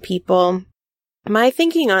innocent people. My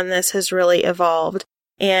thinking on this has really evolved,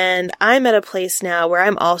 and I'm at a place now where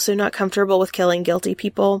I'm also not comfortable with killing guilty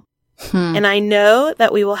people. And I know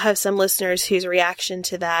that we will have some listeners whose reaction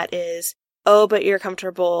to that is, oh, but you're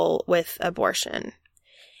comfortable with abortion.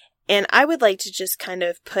 And I would like to just kind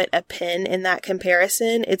of put a pin in that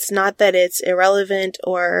comparison. It's not that it's irrelevant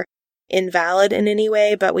or invalid in any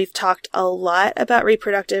way, but we've talked a lot about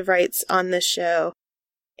reproductive rights on this show.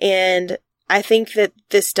 And I think that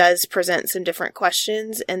this does present some different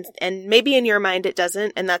questions, and maybe in your mind it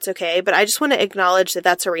doesn't, and that's okay. But I just want to acknowledge that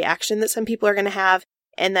that's a reaction that some people are going to have,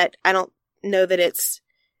 and that I don't know that it's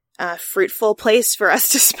a fruitful place for us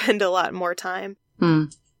to spend a lot more time.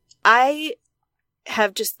 I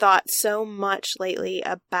have just thought so much lately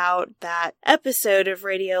about that episode of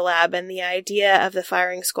Radiolab and the idea of the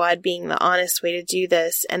firing squad being the honest way to do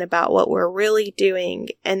this, and about what we're really doing,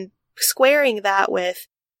 and squaring that with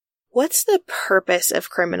what's the purpose of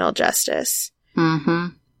criminal justice?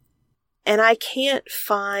 And I can't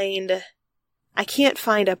find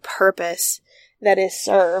a purpose that is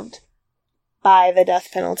served by the death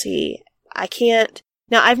penalty.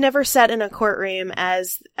 Now, I've never sat in a courtroom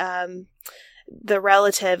as the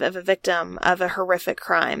relative of a victim of a horrific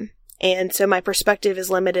crime, and so my perspective is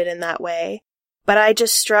limited in that way. But I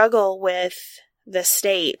just struggle with the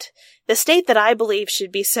state that I believe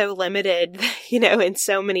should be so limited, in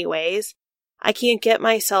so many ways. I can't get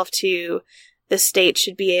myself to the state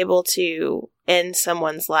should be able to end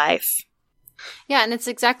someone's life. Yeah, and it's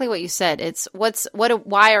exactly what you said. It's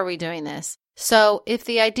why are we doing this? So if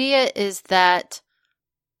the idea is that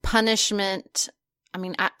punishment,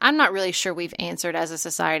 I'm not really sure we've answered as a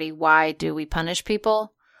society, why do we punish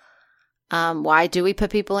people? Why do we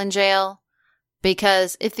put people in jail?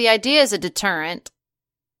 Because if the idea is a deterrent,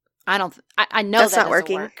 I know That's that not doesn't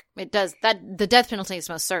working. work. It does. The death penalty is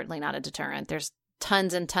most certainly not a deterrent. There's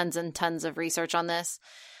tons and tons and tons of research on this.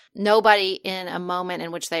 Nobody in a moment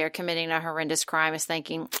in which they are committing a horrendous crime is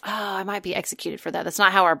thinking, oh, I might be executed for that. That's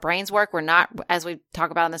not how our brains work. We're not, as we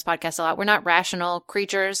talk about on this podcast a lot, we're not rational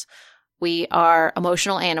creatures. We are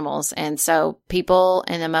emotional animals. And so people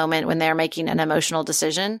in the moment when they're making an emotional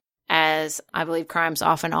decision, as I believe crimes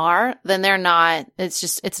often are, then they're not,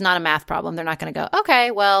 it's not a math problem. They're not going to go,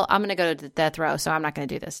 okay, well, I'm going to go to the death row, so I'm not going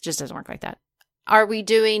to do this. It just doesn't work like that. Are we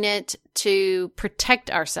doing it to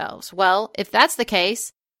protect ourselves? Well, if that's the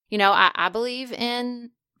case, I believe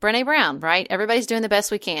in Brené Brown, right? Everybody's doing the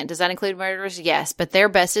best we can. Does that include murderers? Yes, but their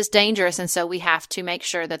best is dangerous, and so we have to make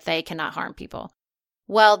sure that they cannot harm people.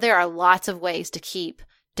 Well, there are lots of ways to keep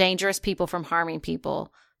dangerous people from harming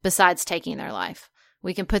people besides taking their life.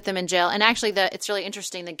 We can put them in jail. And actually, it's really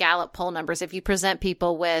interesting, the Gallup poll numbers. If you present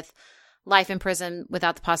people with life in prison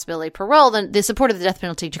without the possibility of parole, then the support of the death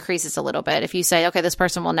penalty decreases a little bit. If you say, okay, this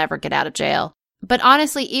person will never get out of jail. But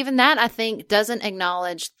honestly, even that, I think, doesn't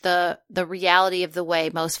acknowledge the reality of the way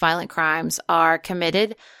most violent crimes are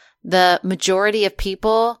committed. The majority of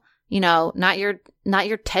people, not your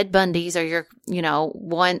Ted Bundys or your,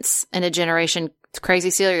 once in a generation crazy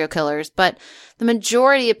serial killers, but the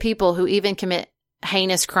majority of people who even commit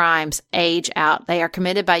heinous crimes age out. They are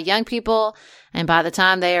committed by young people, and by the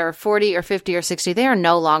time they are 40 or 50 or 60, they are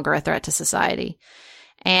no longer a threat to society.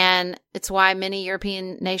 And it's why many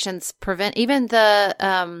European nations prevent even the,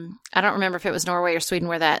 I don't remember if it was Norway or Sweden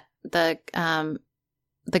where the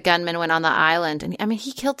gunman went on the island. And I mean,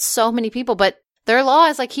 he killed so many people, but their law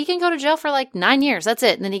is like, he can go to jail for like 9 years. That's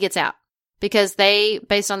it. And then he gets out because they,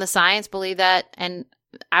 based on the science, believe that, and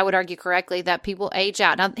I would argue correctly, that people age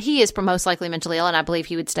out. Now, he is most likely mentally ill, and I believe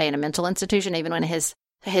he would stay in a mental institution even when his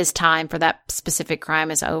time for that specific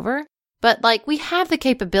crime is over. But like, we have the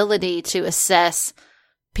capability to assess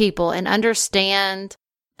people and understand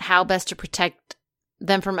how best to protect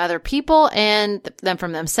them from other people and them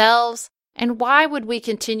from themselves. And why would we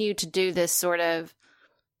continue to do this sort of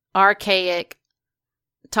archaic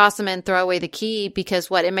toss them in, throw away the key? Because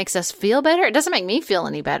it makes us feel better? It doesn't make me feel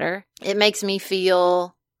any better. It makes me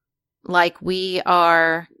feel like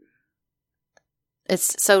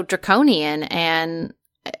it's so draconian, and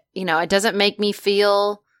it doesn't make me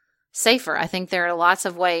feel safer. I think there are lots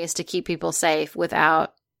of ways to keep people safe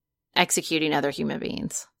without executing other human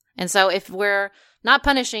beings. And so if we're not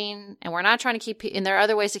punishing and we're not trying to and there are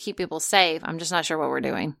other ways to keep people safe, I'm just not sure what we're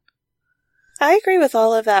doing. I agree with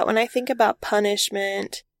all of that. When I think about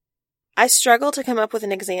punishment, I struggle to come up with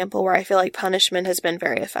an example where I feel like punishment has been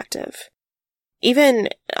very effective. Even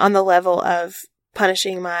on the level of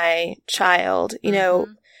punishing my child,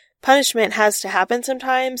 punishment has to happen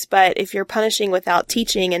sometimes, but if you're punishing without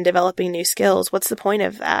teaching and developing new skills, what's the point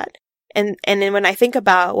of that? And then when I think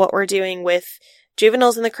about what we're doing with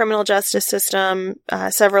juveniles in the criminal justice system,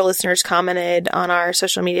 several listeners commented on our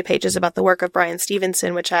social media pages about the work of Brian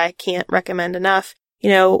Stevenson, which I can't recommend enough.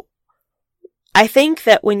 I think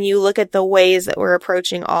that when you look at the ways that we're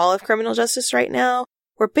approaching all of criminal justice right now,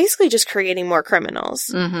 we're basically just creating more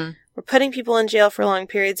criminals. Mm-hmm. We're putting people in jail for long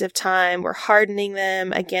periods of time. We're hardening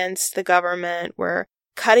them against the government. We're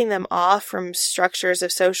cutting them off from structures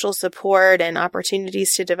of social support and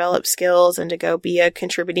opportunities to develop skills and to go be a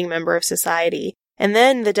contributing member of society. And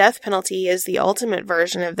then the death penalty is the ultimate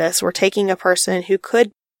version of this. We're taking a person who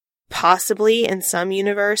could possibly, in some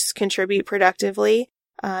universe, contribute productively,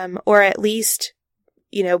 or at least,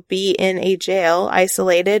 be in a jail,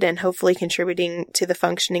 isolated, and hopefully contributing to the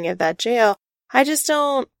functioning of that jail.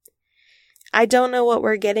 I don't know what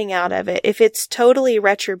we're getting out of it. If it's totally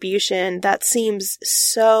retribution, that seems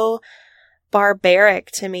so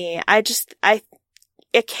barbaric to me. I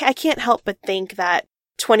can't help but think that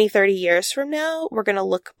 20, 30 years from now, we're going to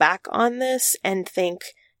look back on this and think,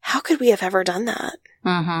 how could we have ever done that?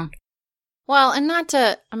 Mm-hmm. Well,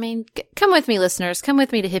 and come with me, listeners. Come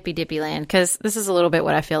with me to hippy dippy land, because this is a little bit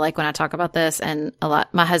what I feel like when I talk about this. And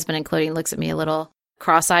my husband including looks at me a little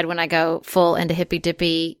cross-eyed when I go full into hippy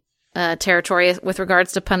dippy territory with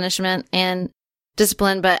regards to punishment and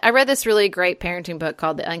discipline. But I read this really great parenting book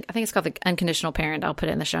called I think it's called The Unconditional Parent. I'll put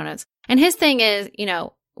it in the show notes. And his thing is,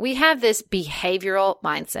 we have this behavioral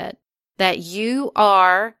mindset that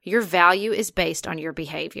your value is based on your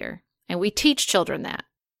behavior. And we teach children that.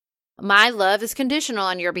 My love is conditional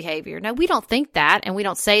on your behavior. Now, we don't think that and we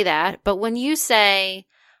don't say that. But when you say,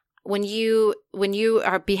 when you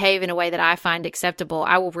are behave in a way that I find acceptable,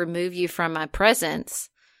 I will remove you from my presence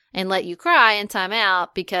and let you cry in time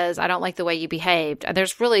out because I don't like the way you behaved.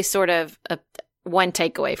 There's really sort of one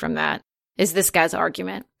takeaway from that is this guy's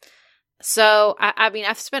argument. So, I mean,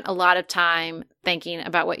 I've spent a lot of time thinking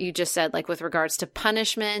about what you just said, like with regards to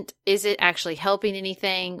punishment. Is it actually helping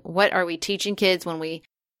anything? What are we teaching kids when we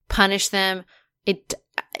punish them?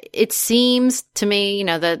 It seems to me, you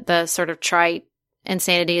know, the sort of trite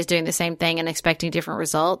insanity is doing the same thing and expecting different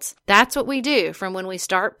results. That's what we do from when we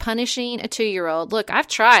start punishing a 2-year-old. Look, I've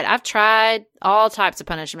tried all types of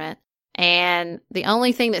punishment. And the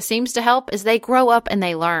only thing that seems to help is they grow up and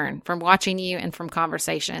they learn from watching you and from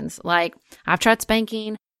conversations. Like, I've tried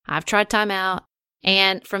spanking, I've tried timeout.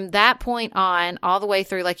 And from that point on, all the way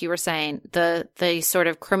through, like you were saying, the sort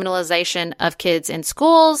of criminalization of kids in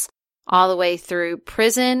schools, all the way through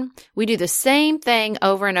prison, we do the same thing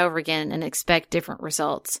over and over again and expect different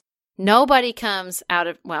results. Nobody comes out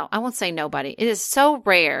of, well, I won't say nobody. It is so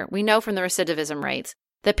rare. We know from the recidivism rates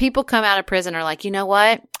that people come out of prison are like, you know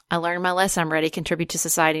what? I learned my lesson. I'm ready to contribute to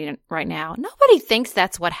society right now. Nobody thinks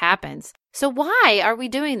that's what happens. So why are we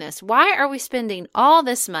doing this? Why are we spending all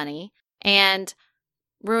this money and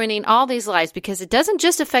ruining all these lives? Because it doesn't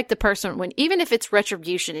just affect the person when, even if it's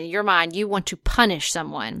retribution in your mind, you want to punish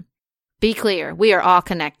someone. Be clear, we are all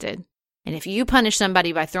connected. And if you punish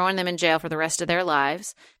somebody by throwing them in jail for the rest of their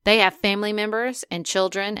lives, they have family members and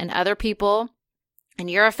children and other people,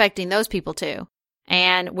 and you're affecting those people too.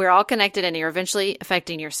 And we're all connected, and you're eventually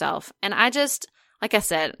affecting yourself. And I just, like I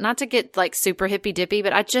said, not to get like super hippy dippy,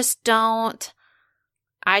 but I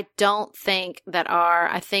don't think that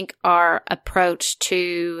our approach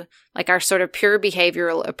to, like, our sort of pure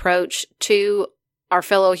behavioral approach to our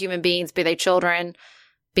fellow human beings, be they children,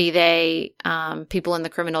 be they people in the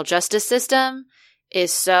criminal justice system,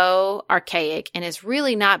 is so archaic and is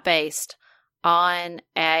really not based on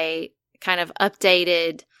a kind of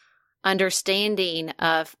updated understanding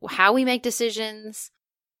of how we make decisions,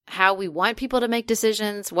 how we want people to make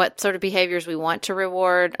decisions, what sort of behaviors we want to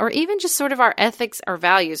reward, or even just sort of our ethics or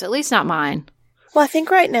values, at least not mine. Well, I think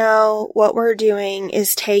right now what we're doing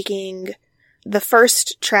is taking the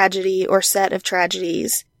first tragedy or set of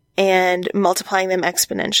tragedies and multiplying them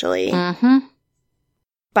exponentially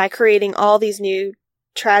by creating all these new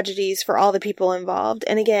tragedies for all the people involved.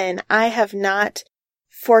 And again, I have not,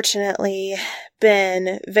 fortunately,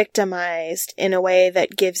 been victimized in a way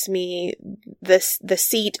that gives me the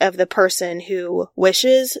seat of the person who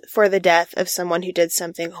wishes for the death of someone who did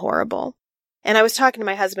something horrible. And I was talking to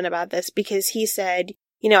my husband about this because he said,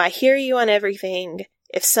 you know, I hear you on everything.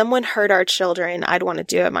 If someone hurt our children, I'd want to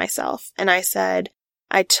do it myself. And I said,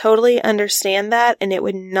 I totally understand that, and it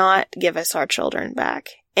would not give us our children back.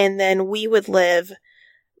 And then we would live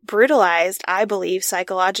brutalized, I believe,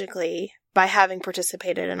 psychologically by having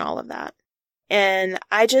participated in all of that. And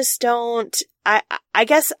I just don't, I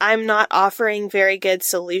guess I'm not offering very good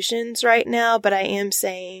solutions right now, but I am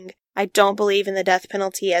saying I don't believe in the death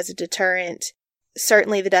penalty as a deterrent.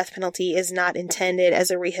 Certainly the death penalty is not intended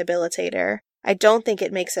as a rehabilitator. I don't think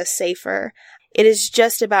it makes us safer. It is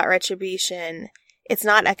just about retribution. It's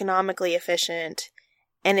not economically efficient.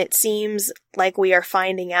 And it seems like we are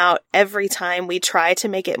finding out every time we try to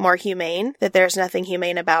make it more humane that there's nothing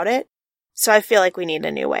humane about it. So I feel like we need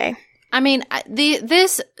a new way. I mean,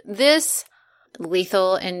 this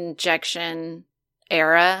lethal injection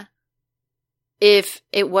era, if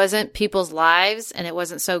it wasn't people's lives and it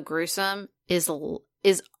wasn't so gruesome, is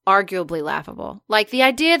arguably laughable. Like the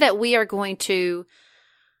idea that we are going to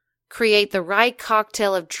create the right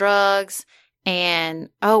cocktail of drugs and,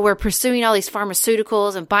 we're pursuing all these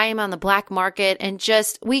pharmaceuticals and buying them on the black market, and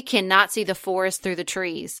just, we cannot see the forest through the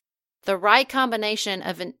trees. The right combination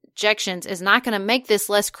of injections is not going to make this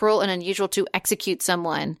less cruel and unusual to execute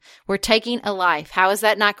someone. We're taking a life. How is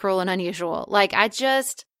that not cruel and unusual? Like,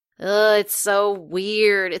 it's so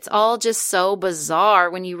weird. It's all just so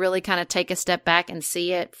bizarre when you really kind of take a step back and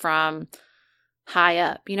see it from high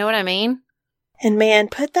up. You know what I mean? And man,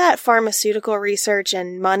 put that pharmaceutical research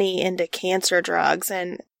and money into cancer drugs.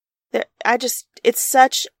 And it's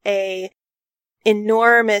such a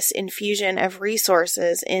enormous infusion of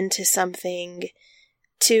resources into something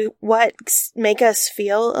to make us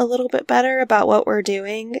feel a little bit better about what we're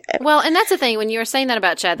doing. Well, and that's the thing. When you were saying that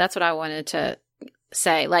about Chad, that's what I wanted to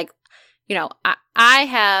say. Like, you know, I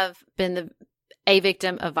have been a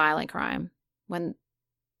victim of violent crime. When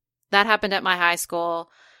that happened at my high school,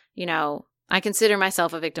 you know, I consider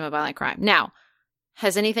myself a victim of violent crime. Now,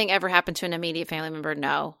 has anything ever happened to an immediate family member?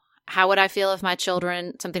 No. How would I feel if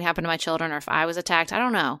something happened to my children, or if I was attacked? I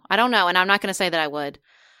don't know. And I'm not going to say that I would.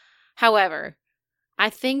 However, I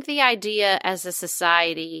think the idea as a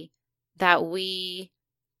society that we,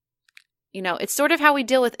 you know, it's sort of how we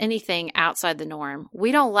deal with anything outside the norm.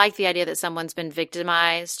 We don't like the idea that someone's been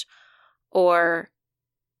victimized or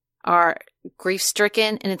are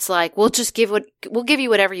grief-stricken, and it's like, we'll give you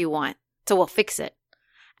whatever you want, so we'll fix it.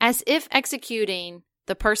 As if executing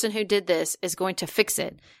the person who did this is going to fix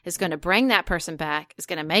it, is going to bring that person back, is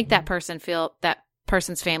going to make that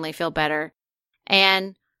person's family feel better.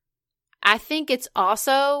 And I think it's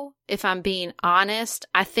also, if I'm being honest,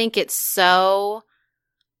 I think it's so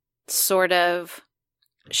sort of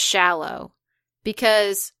shallow,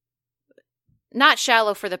 because not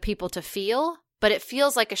shallow for the people to feel, but it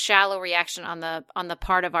feels like a shallow reaction on the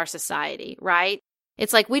part of our society, right?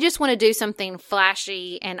 It's like we just want to do something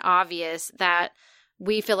flashy and obvious that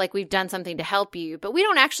we feel like we've done something to help you, but we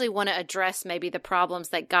don't actually want to address maybe the problems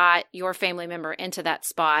that got your family member into that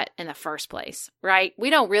spot in the first place, right? We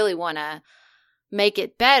don't really want to make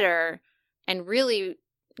it better and really,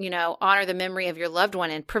 honor the memory of your loved one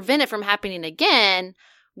and prevent it from happening again.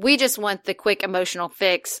 We just want the quick emotional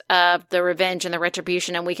fix of the revenge and the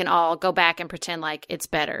retribution, and we can all go back and pretend like it's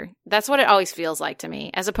better. That's what it always feels like to me,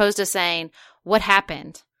 as opposed to saying, what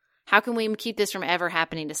happened? How can we keep this from ever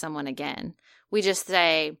happening to someone again? We just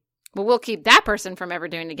say, well, we'll keep that person from ever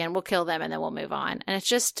doing it again. We'll kill them and then we'll move on. And it's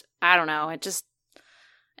just, I don't know.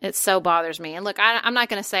 It so bothers me. And look, I'm not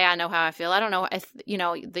going to say I know how I feel. I don't know if,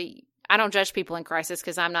 I don't judge people in crisis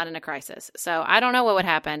because I'm not in a crisis. So I don't know what would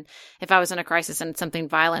happen if I was in a crisis and something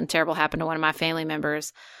violent and terrible happened to one of my family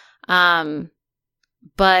members.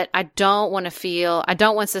 But I don't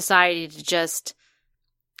want society to just,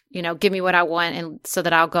 give me what I want and so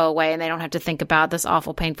that I'll go away and they don't have to think about this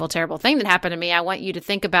awful, painful, terrible thing that happened to me. I want you to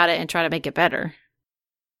think about it and try to make it better.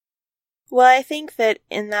 Well, I think that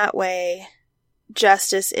in that way,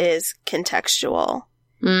 justice is contextual.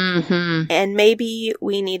 Mm-hmm. And maybe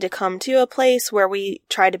we need to come to a place where we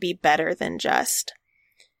try to be better than just.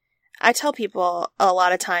 I tell people a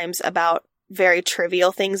lot of times about very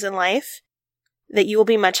trivial things in life that you will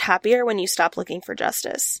be much happier when you stop looking for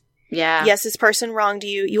justice. Yeah. Yes, this person wronged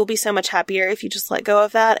you. You will be so much happier if you just let go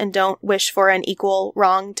of that and don't wish for an equal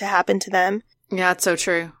wrong to happen to them. Yeah, it's so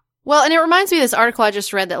true. Well, and it reminds me of this article I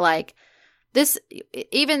just read that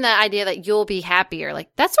even the idea that you'll be happier,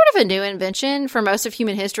 that's sort of a new invention for most of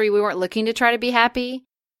human history. We weren't looking to try to be happy.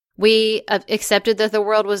 We accepted that the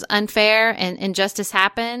world was unfair and injustice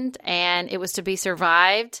happened and it was to be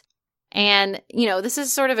survived. And, this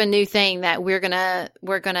is sort of a new thing that we're going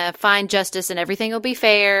to find justice and everything will be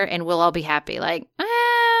fair and we'll all be happy.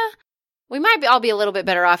 We might all be a little bit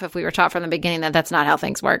better off if we were taught from the beginning that that's not how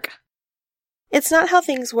things work. It's not how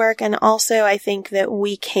things work. And also I think that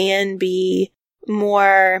we can be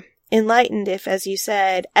more enlightened if, as you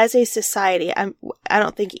said, as a society, I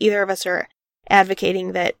don't think either of us are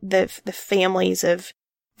advocating that the families of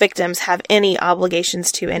victims have any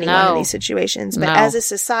obligations to anyone in these situations. But as a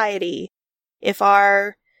society, if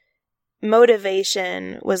our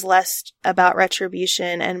motivation was less about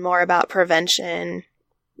retribution and more about prevention,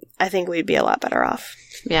 I think we'd be a lot better off.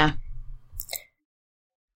 Yeah.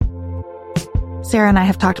 Sarah and I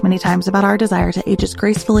have talked many times about our desire to age as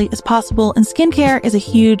gracefully as possible, and skincare is a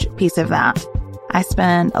huge piece of that. I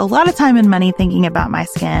spend a lot of time and money thinking about my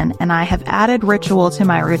skin, and I have added Ritual to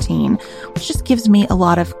my routine, which just gives me a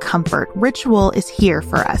lot of comfort. Ritual is here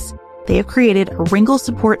for us. They have created a wrinkle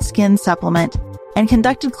support skin supplement and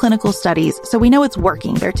conducted clinical studies, so we know it's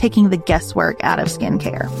working. They're taking the guesswork out of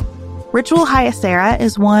skincare. Ritual Hyacera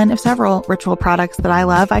is one of several Ritual products that I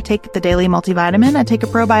love. I take the daily multivitamin, I take a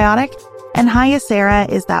probiotic, and Hyacera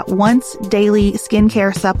is that once daily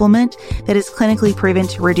skincare supplement that is clinically proven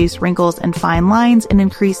to reduce wrinkles and fine lines and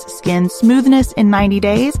increase skin smoothness in 90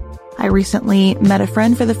 days. I recently met a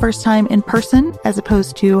friend for the first time in person as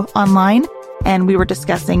opposed to online, and we were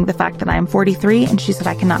discussing the fact that I am 43, and she said,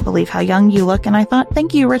 I cannot believe how young you look. And I thought,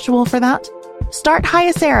 thank you, Ritual, for that. Start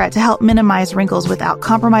Hyacera to help minimize wrinkles without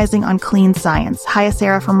compromising on clean science.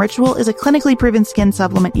 Hyacera from Ritual is a clinically proven skin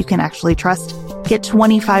supplement you can actually trust. Get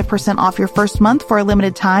 25% off your first month for a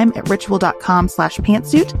limited time at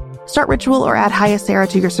ritual.com/pantsuit. Start Ritual or add Hyacera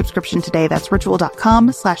to your subscription today. That's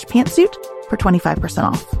ritual.com/pantsuit for 25%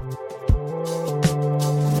 off.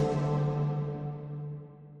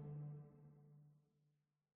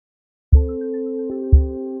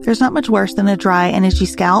 There's not much worse than a dry and itchy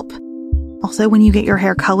scalp. Also, when you get your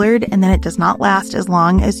hair colored and then it does not last as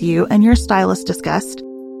long as you and your stylist discussed,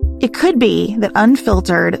 it could be that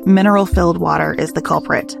unfiltered, mineral-filled water is the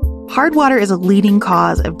culprit. Hard water is a leading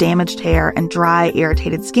cause of damaged hair and dry,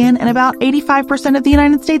 irritated skin, and about 85% of the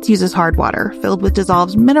United States uses hard water, filled with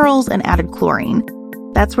dissolved minerals and added chlorine.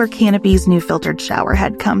 That's where Canopy's new filtered shower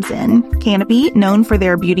head comes in. Canopy, known for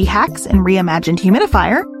their beauty hacks and reimagined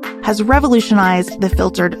humidifier, has revolutionized the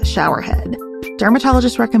filtered shower head.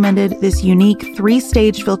 Dermatologists recommended this unique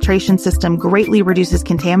 3-stage filtration system greatly reduces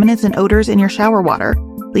contaminants and odors in your shower water,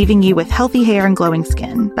 leaving you with healthy hair and glowing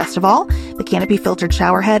skin. Best of all, the Canopy filtered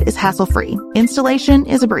shower head is hassle-free. Installation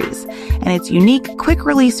is a breeze, and its unique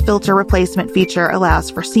quick-release filter replacement feature allows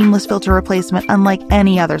for seamless filter replacement unlike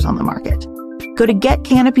any others on the market. Go to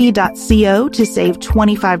getcanopy.co to save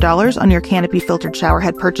 $25 on your Canopy filtered shower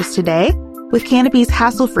head purchase today with Canopy's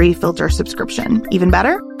hassle-free filter subscription. Even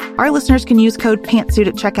better, our listeners can use code PANTSUIT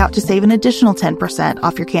at checkout to save an additional 10%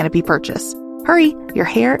 off your Canopy purchase. Hurry, your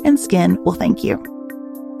hair and skin will thank you.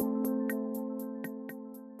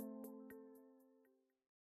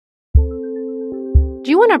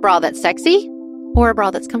 Do you want a bra that's sexy or a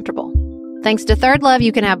bra that's comfortable? Thanks to Third Love,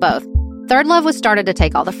 you can have both. Third Love was started to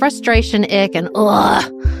take all the frustration, ick, and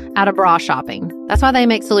out of bra shopping. That's why they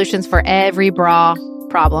make solutions for every bra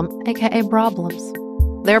problem, aka problems.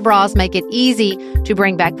 Their bras make it easy to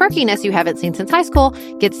bring back perkiness you haven't seen since high school,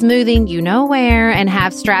 get smoothing you know where, and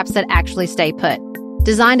have straps that actually stay put.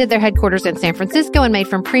 Designed at their headquarters in San Francisco and made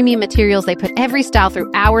from premium materials, they put every style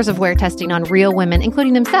through hours of wear testing on real women,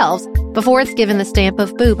 including themselves, before it's given the stamp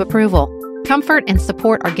of boob approval. Comfort and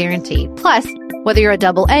support are guaranteed. Plus, whether you're a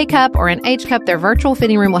double A cup or an H cup, their virtual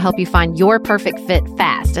fitting room will help you find your perfect fit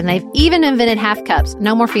fast. And they've even invented half cups.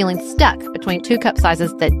 No more feeling stuck between 2 cup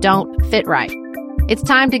sizes that don't fit right. It's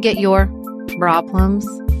time to get your problems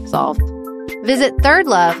solved. Visit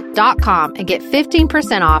thirdlove.com and get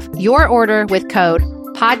 15% off your order with code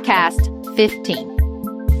podcast15.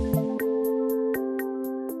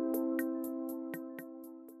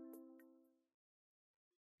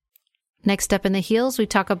 Next up in the heels, we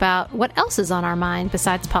talk about what else is on our mind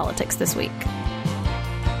besides politics this week.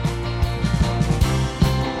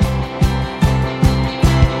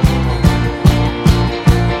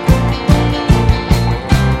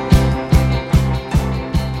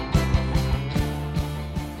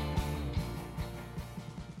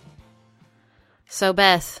 So,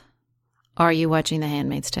 Beth, are you watching The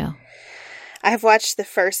Handmaid's Tale? I have watched the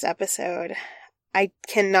first episode. I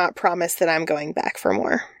cannot promise that I'm going back for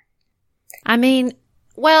more. I mean,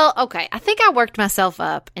 well, okay. I think I worked myself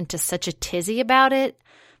up into such a tizzy about it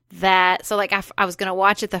that, so like I was going to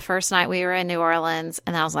watch it the first night we were in New Orleans,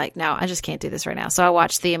 and I was like, no, I just can't do this right now. So I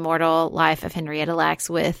watched The Immortal Life of Henrietta Lacks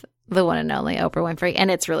with the one and only Oprah Winfrey,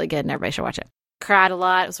 and it's really good, and everybody should watch it. Cried a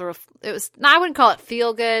lot. It was I wouldn't call it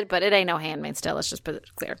feel good, but it ain't no Handmaid's Tale. Let's just put it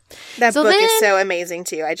clear. That book is so amazing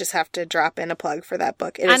too. I just have to drop in a plug for that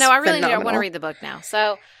book. I know. I really do. I want to read the book now.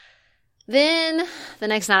 So then the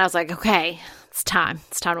next night I was like, okay, it's time.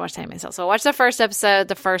 It's time to watch The Handmaid's Tale. So I watched the first episode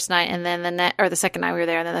the first night, and then the second night we were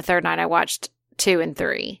there, and then the third night I watched 2 and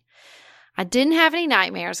 3. I didn't have any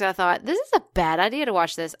nightmares. So I thought, this is a bad idea to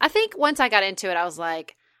watch this. I think once I got into it, I was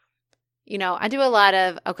like, you know, I do a lot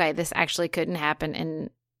of, okay, this actually couldn't happen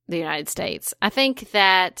in the United States. I think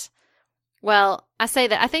that, well, I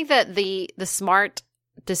think that the smart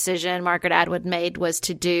decision Margaret Atwood made was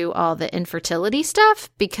to do all the infertility stuff,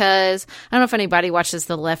 because I don't know if anybody watches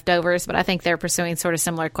The Leftovers, but I think they're pursuing sort of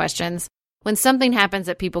similar questions. When something happens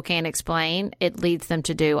that people can't explain, it leads them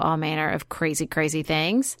to do all manner of crazy, crazy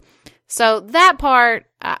things. So that part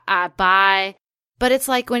I buy. But it's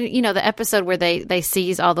like when, you know, the episode where they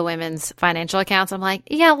seize all the women's financial accounts, I'm like,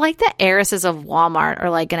 yeah, like the heiresses of Walmart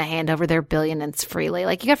are like going to hand over their billions freely.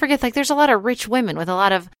 Like, you got to forget, like, there's a lot of rich women with a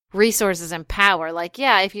lot of resources and power. Like,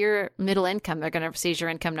 yeah, if you're middle income, they're going to seize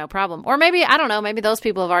your income, no problem. Or maybe, I don't know, maybe those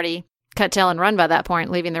people have already cut tail and run by that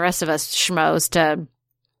point, leaving the rest of us schmoes to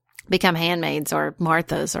become handmaids or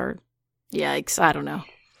Marthas or yikes, I don't know.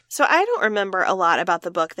 So I don't remember a lot about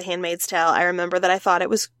the book, The Handmaid's Tale. I remember that I thought it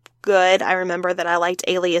was good. I remember that I liked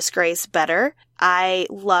Alias Grace better. I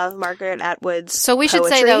love Margaret Atwood's So we should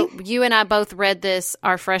poetry. say, though, you and I both read this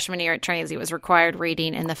our freshman year at Transy. It was required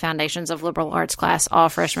reading in the Foundations of Liberal Arts class. All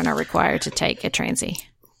freshmen are required to take at Transy.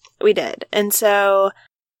 We did. And so,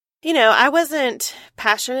 you know, I wasn't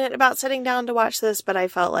passionate about sitting down to watch this, but I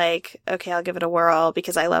felt like, okay, I'll give it a whirl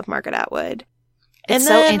because I love Margaret Atwood. It's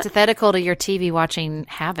so antithetical to your TV watching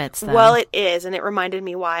habits, though. Well, it is, and it reminded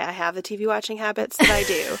me why I have the TV watching habits that I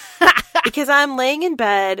do. Because I'm laying in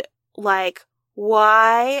bed like,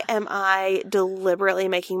 why am I deliberately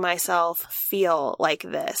making myself feel like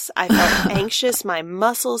this? I felt anxious. My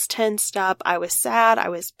muscles tensed up. I was sad. I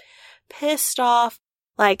was pissed off.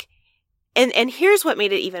 Like, and here's what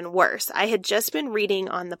made it even worse. I had just been reading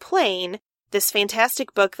on the plane this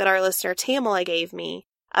fantastic book that our listener Tamala gave me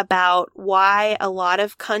about why a lot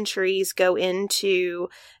of countries go into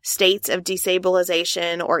states of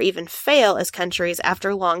destabilization or even fail as countries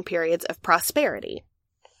after long periods of prosperity.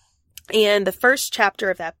 And the first chapter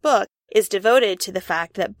of that book is devoted to the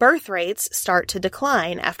fact that birth rates start to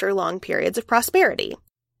decline after long periods of prosperity.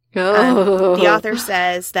 The author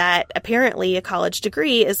says that apparently a college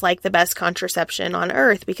degree is like the best contraception on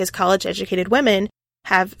earth because college-educated women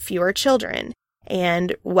have fewer children,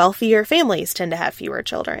 and wealthier families tend to have fewer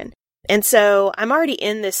children. And so I'm already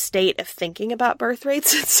in this state of thinking about birth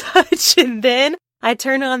rates and such, and then I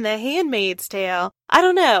turn on The Handmaid's Tale. I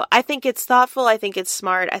don't know. I think it's thoughtful. I think it's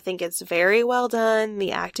smart. I think it's very well done.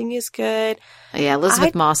 The acting is good. Yeah,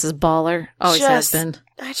 Elizabeth Moss is baller. Always has been.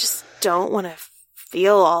 I just don't want to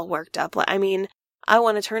feel all worked up. I mean, I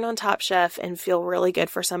want to turn on Top Chef and feel really good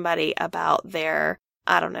for somebody about their,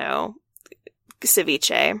 I don't know,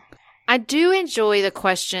 ceviche. I do enjoy the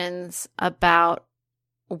questions about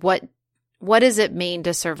what does it mean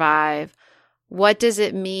to survive? What does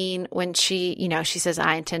it mean when she says,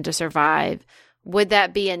 I intend to survive? Would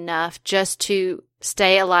that be enough just to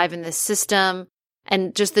stay alive in the system?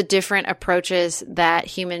 And just the different approaches that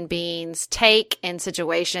human beings take in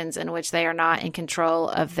situations in which they are not in control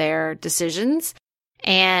of their decisions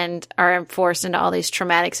and are forced into all these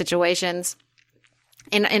traumatic situations.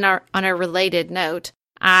 On a related note,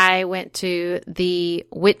 I went to the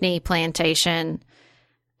Whitney plantation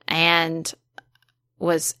and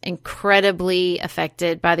was incredibly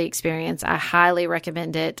affected by the experience. I highly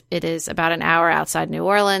recommend it. It is about an hour outside New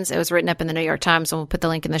Orleans. It was written up in the New York Times, and we'll put the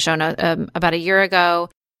link in the show note. About a year ago,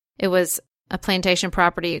 it was a plantation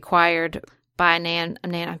property acquired by a man,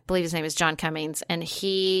 I believe his name is John Cummings, and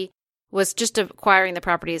he was just acquiring the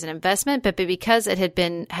property as an investment, but because it had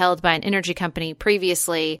been held by an energy company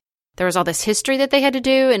previously, there was all this history that they had to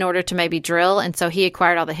do in order to maybe drill, and so he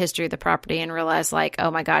acquired all the history of the property and realized, like, oh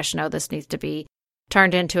my gosh, no, this needs to be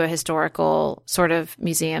turned into a historical sort of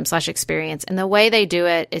museum/experience. And the way they do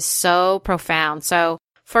it is so profound. So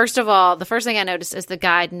first of all, the first thing I noticed is the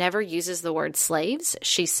guide never uses the word slaves.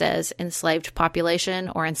 She says enslaved population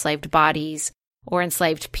or enslaved bodies or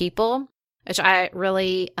enslaved people, which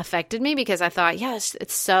really affected me because I thought, yes,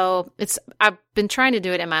 I've been trying to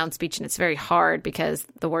do it in my own speech and it's very hard because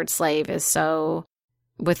the word slave is so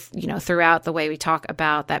throughout the way we talk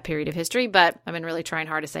about that period of history, but I've been really trying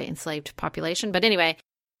hard to say enslaved population. But anyway,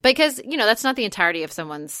 because, that's not the entirety of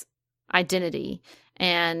someone's identity.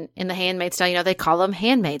 And in The Handmaid's Tale, they call them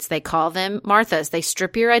handmaids. They call them Marthas. They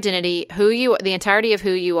strip your identity. The entirety of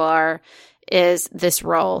who you are is this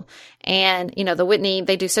role. And, the Whitney,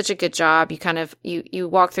 they do such a good job. You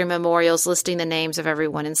walk through memorials listing the names of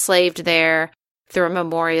everyone enslaved there, through a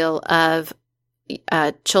memorial of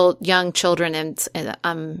young children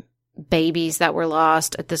and babies that were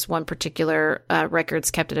lost at this one particular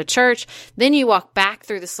records kept at a church. Then you walk back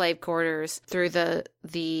through the slave quarters, through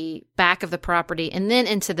the back of the property, and then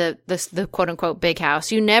into the quote unquote big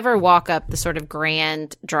house. You never walk up the sort of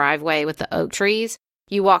grand driveway with the oak trees.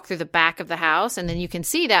 You walk through the back of the house, and then you can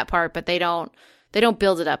see that part, but they don't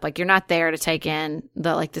build it up. Like, you're not there to take in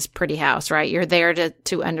this pretty house, right? You're there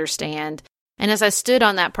to understand. And as I stood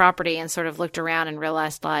on that property and sort of looked around and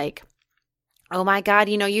realized, like, oh my God,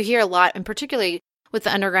 you hear a lot, and particularly with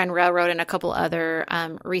the Underground Railroad and a couple other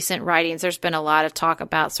recent writings, there's been a lot of talk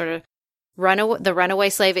about sort of the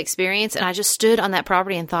runaway slave experience. And I just stood on that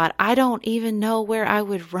property and thought, I don't even know where I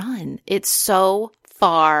would run. It's so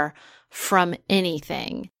far from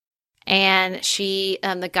anything. And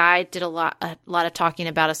the guide did a lot of talking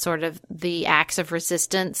about a sort of the acts of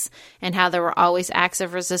resistance and how there were always acts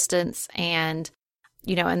of resistance. And,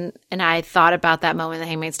 and I thought about that moment in The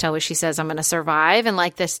Handmaid's Tale where she says, I'm going to survive. And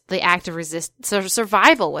the act of resistance, so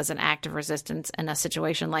survival was an act of resistance in a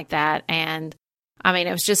situation like that. And I mean,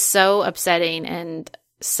 it was just so upsetting. And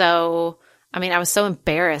so, I mean, I was so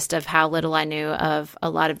embarrassed of how little I knew of a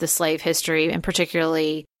lot of the slave history, and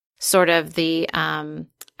particularly sort of the,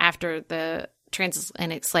 after the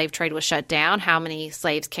transatlantic slave trade was shut down, how many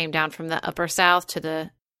slaves came down from the upper South to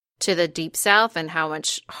the deep South, and how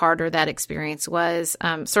much harder that experience was.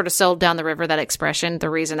 Sort of sold down the river, that expression. The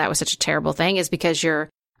reason that was such a terrible thing is because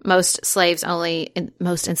most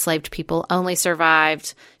enslaved people only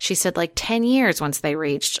survived, she said, 10 years once they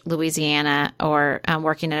reached Louisiana or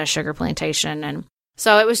working at a sugar plantation. And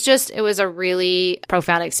so it was a really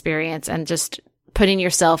profound experience, and just putting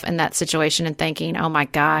yourself in that situation and thinking, oh my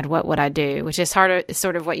God, what would I do? Which is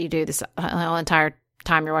sort of what you do this whole entire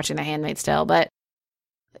time you're watching The Handmaid's Tale. But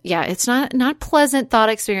yeah, it's not pleasant thought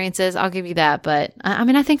experiences, I'll give you that. But I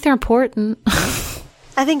mean, I think they're important.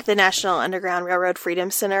 I think the National Underground Railroad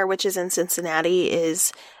Freedom Center, which is in Cincinnati,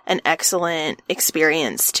 is an excellent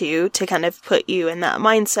experience too, to kind of put you in that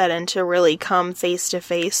mindset and to really come face to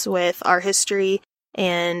face with our history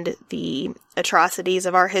and the atrocities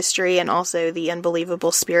of our history, and also the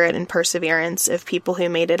unbelievable spirit and perseverance of people who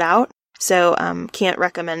made it out. So can't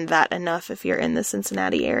recommend that enough if you're in the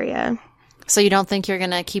Cincinnati area. So you don't think you're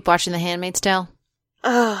going to keep watching The Handmaid's Tale?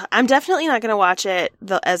 I'm definitely not going to watch it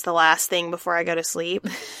as the last thing before I go to sleep.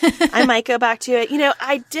 I might go back to it.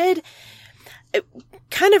 I did,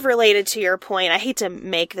 kind of related to your point, I hate to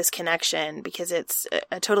make this connection because it's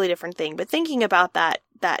a totally different thing, but thinking about that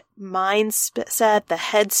mindset, the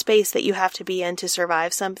headspace that you have to be in to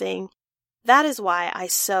survive something, that is why I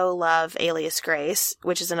so love Alias Grace,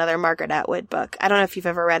 which is another Margaret Atwood book. I don't know if you've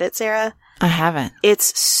ever read it, Sarah. I haven't.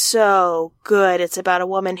 It's so good. It's about a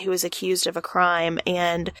woman who is accused of a crime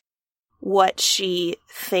and what she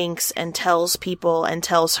thinks and tells people and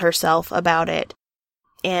tells herself about it.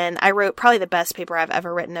 And I wrote probably the best paper I've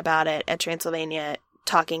ever written about it at Transylvania,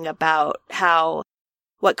 talking about how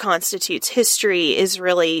what constitutes history is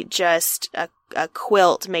really just a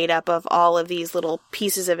quilt made up of all of these little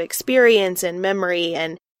pieces of experience and memory,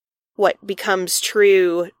 and what becomes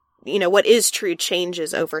true, what is true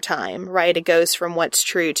changes over time, right? It goes from what's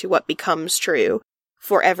true to what becomes true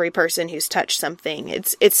for every person who's touched something.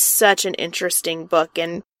 It's such an interesting book,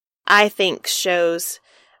 and I think shows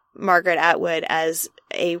Margaret Atwood as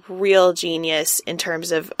a real genius in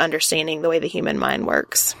terms of understanding the way the human mind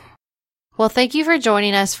works. Well, thank you for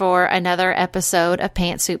joining us for another episode of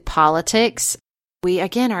Pantsuit Politics. We,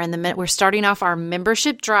 again, we're starting off our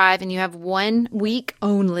membership drive, and you have 1 week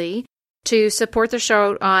only to support the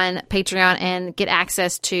show on Patreon and get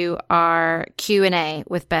access to our Q&A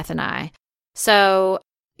with Beth and I. So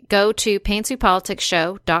go to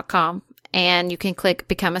pantsuitpoliticsshow.com and you can click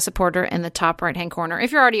Become a Supporter in the top right-hand corner.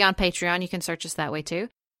 If you're already on Patreon, you can search us that way too.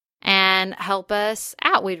 And help us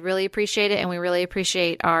out. We'd really appreciate it, and we really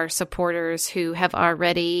appreciate our supporters who have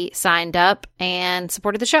already signed up and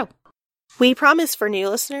supported the show. We promise for new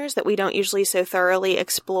listeners that we don't usually so thoroughly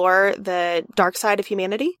explore the dark side of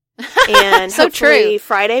humanity. And so hopefully true.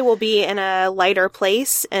 Friday will be in a lighter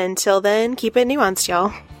place. Until then, keep it nuanced,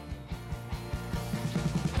 y'all.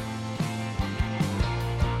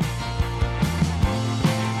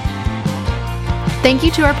 Thank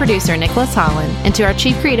you to our producer, Nicholas Holland, and to our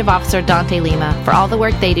Chief Creative Officer, Dante Lima, for all the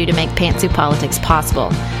work they do to make Pantsuit Politics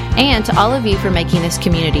possible, and to all of you for making this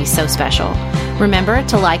community so special. Remember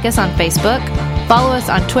to like us on Facebook, follow us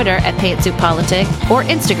on Twitter at Pantsuit Politic, or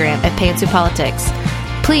Instagram at Pantsuit Politics.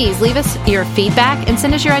 Please leave us your feedback and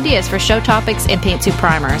send us your ideas for show topics and Pantsuit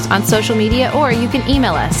primers on social media, or you can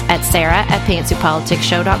email us at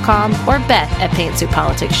sarah@pantsuitpoliticsshow.com or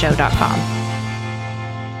beth@pantsuitpoliticsshow.com.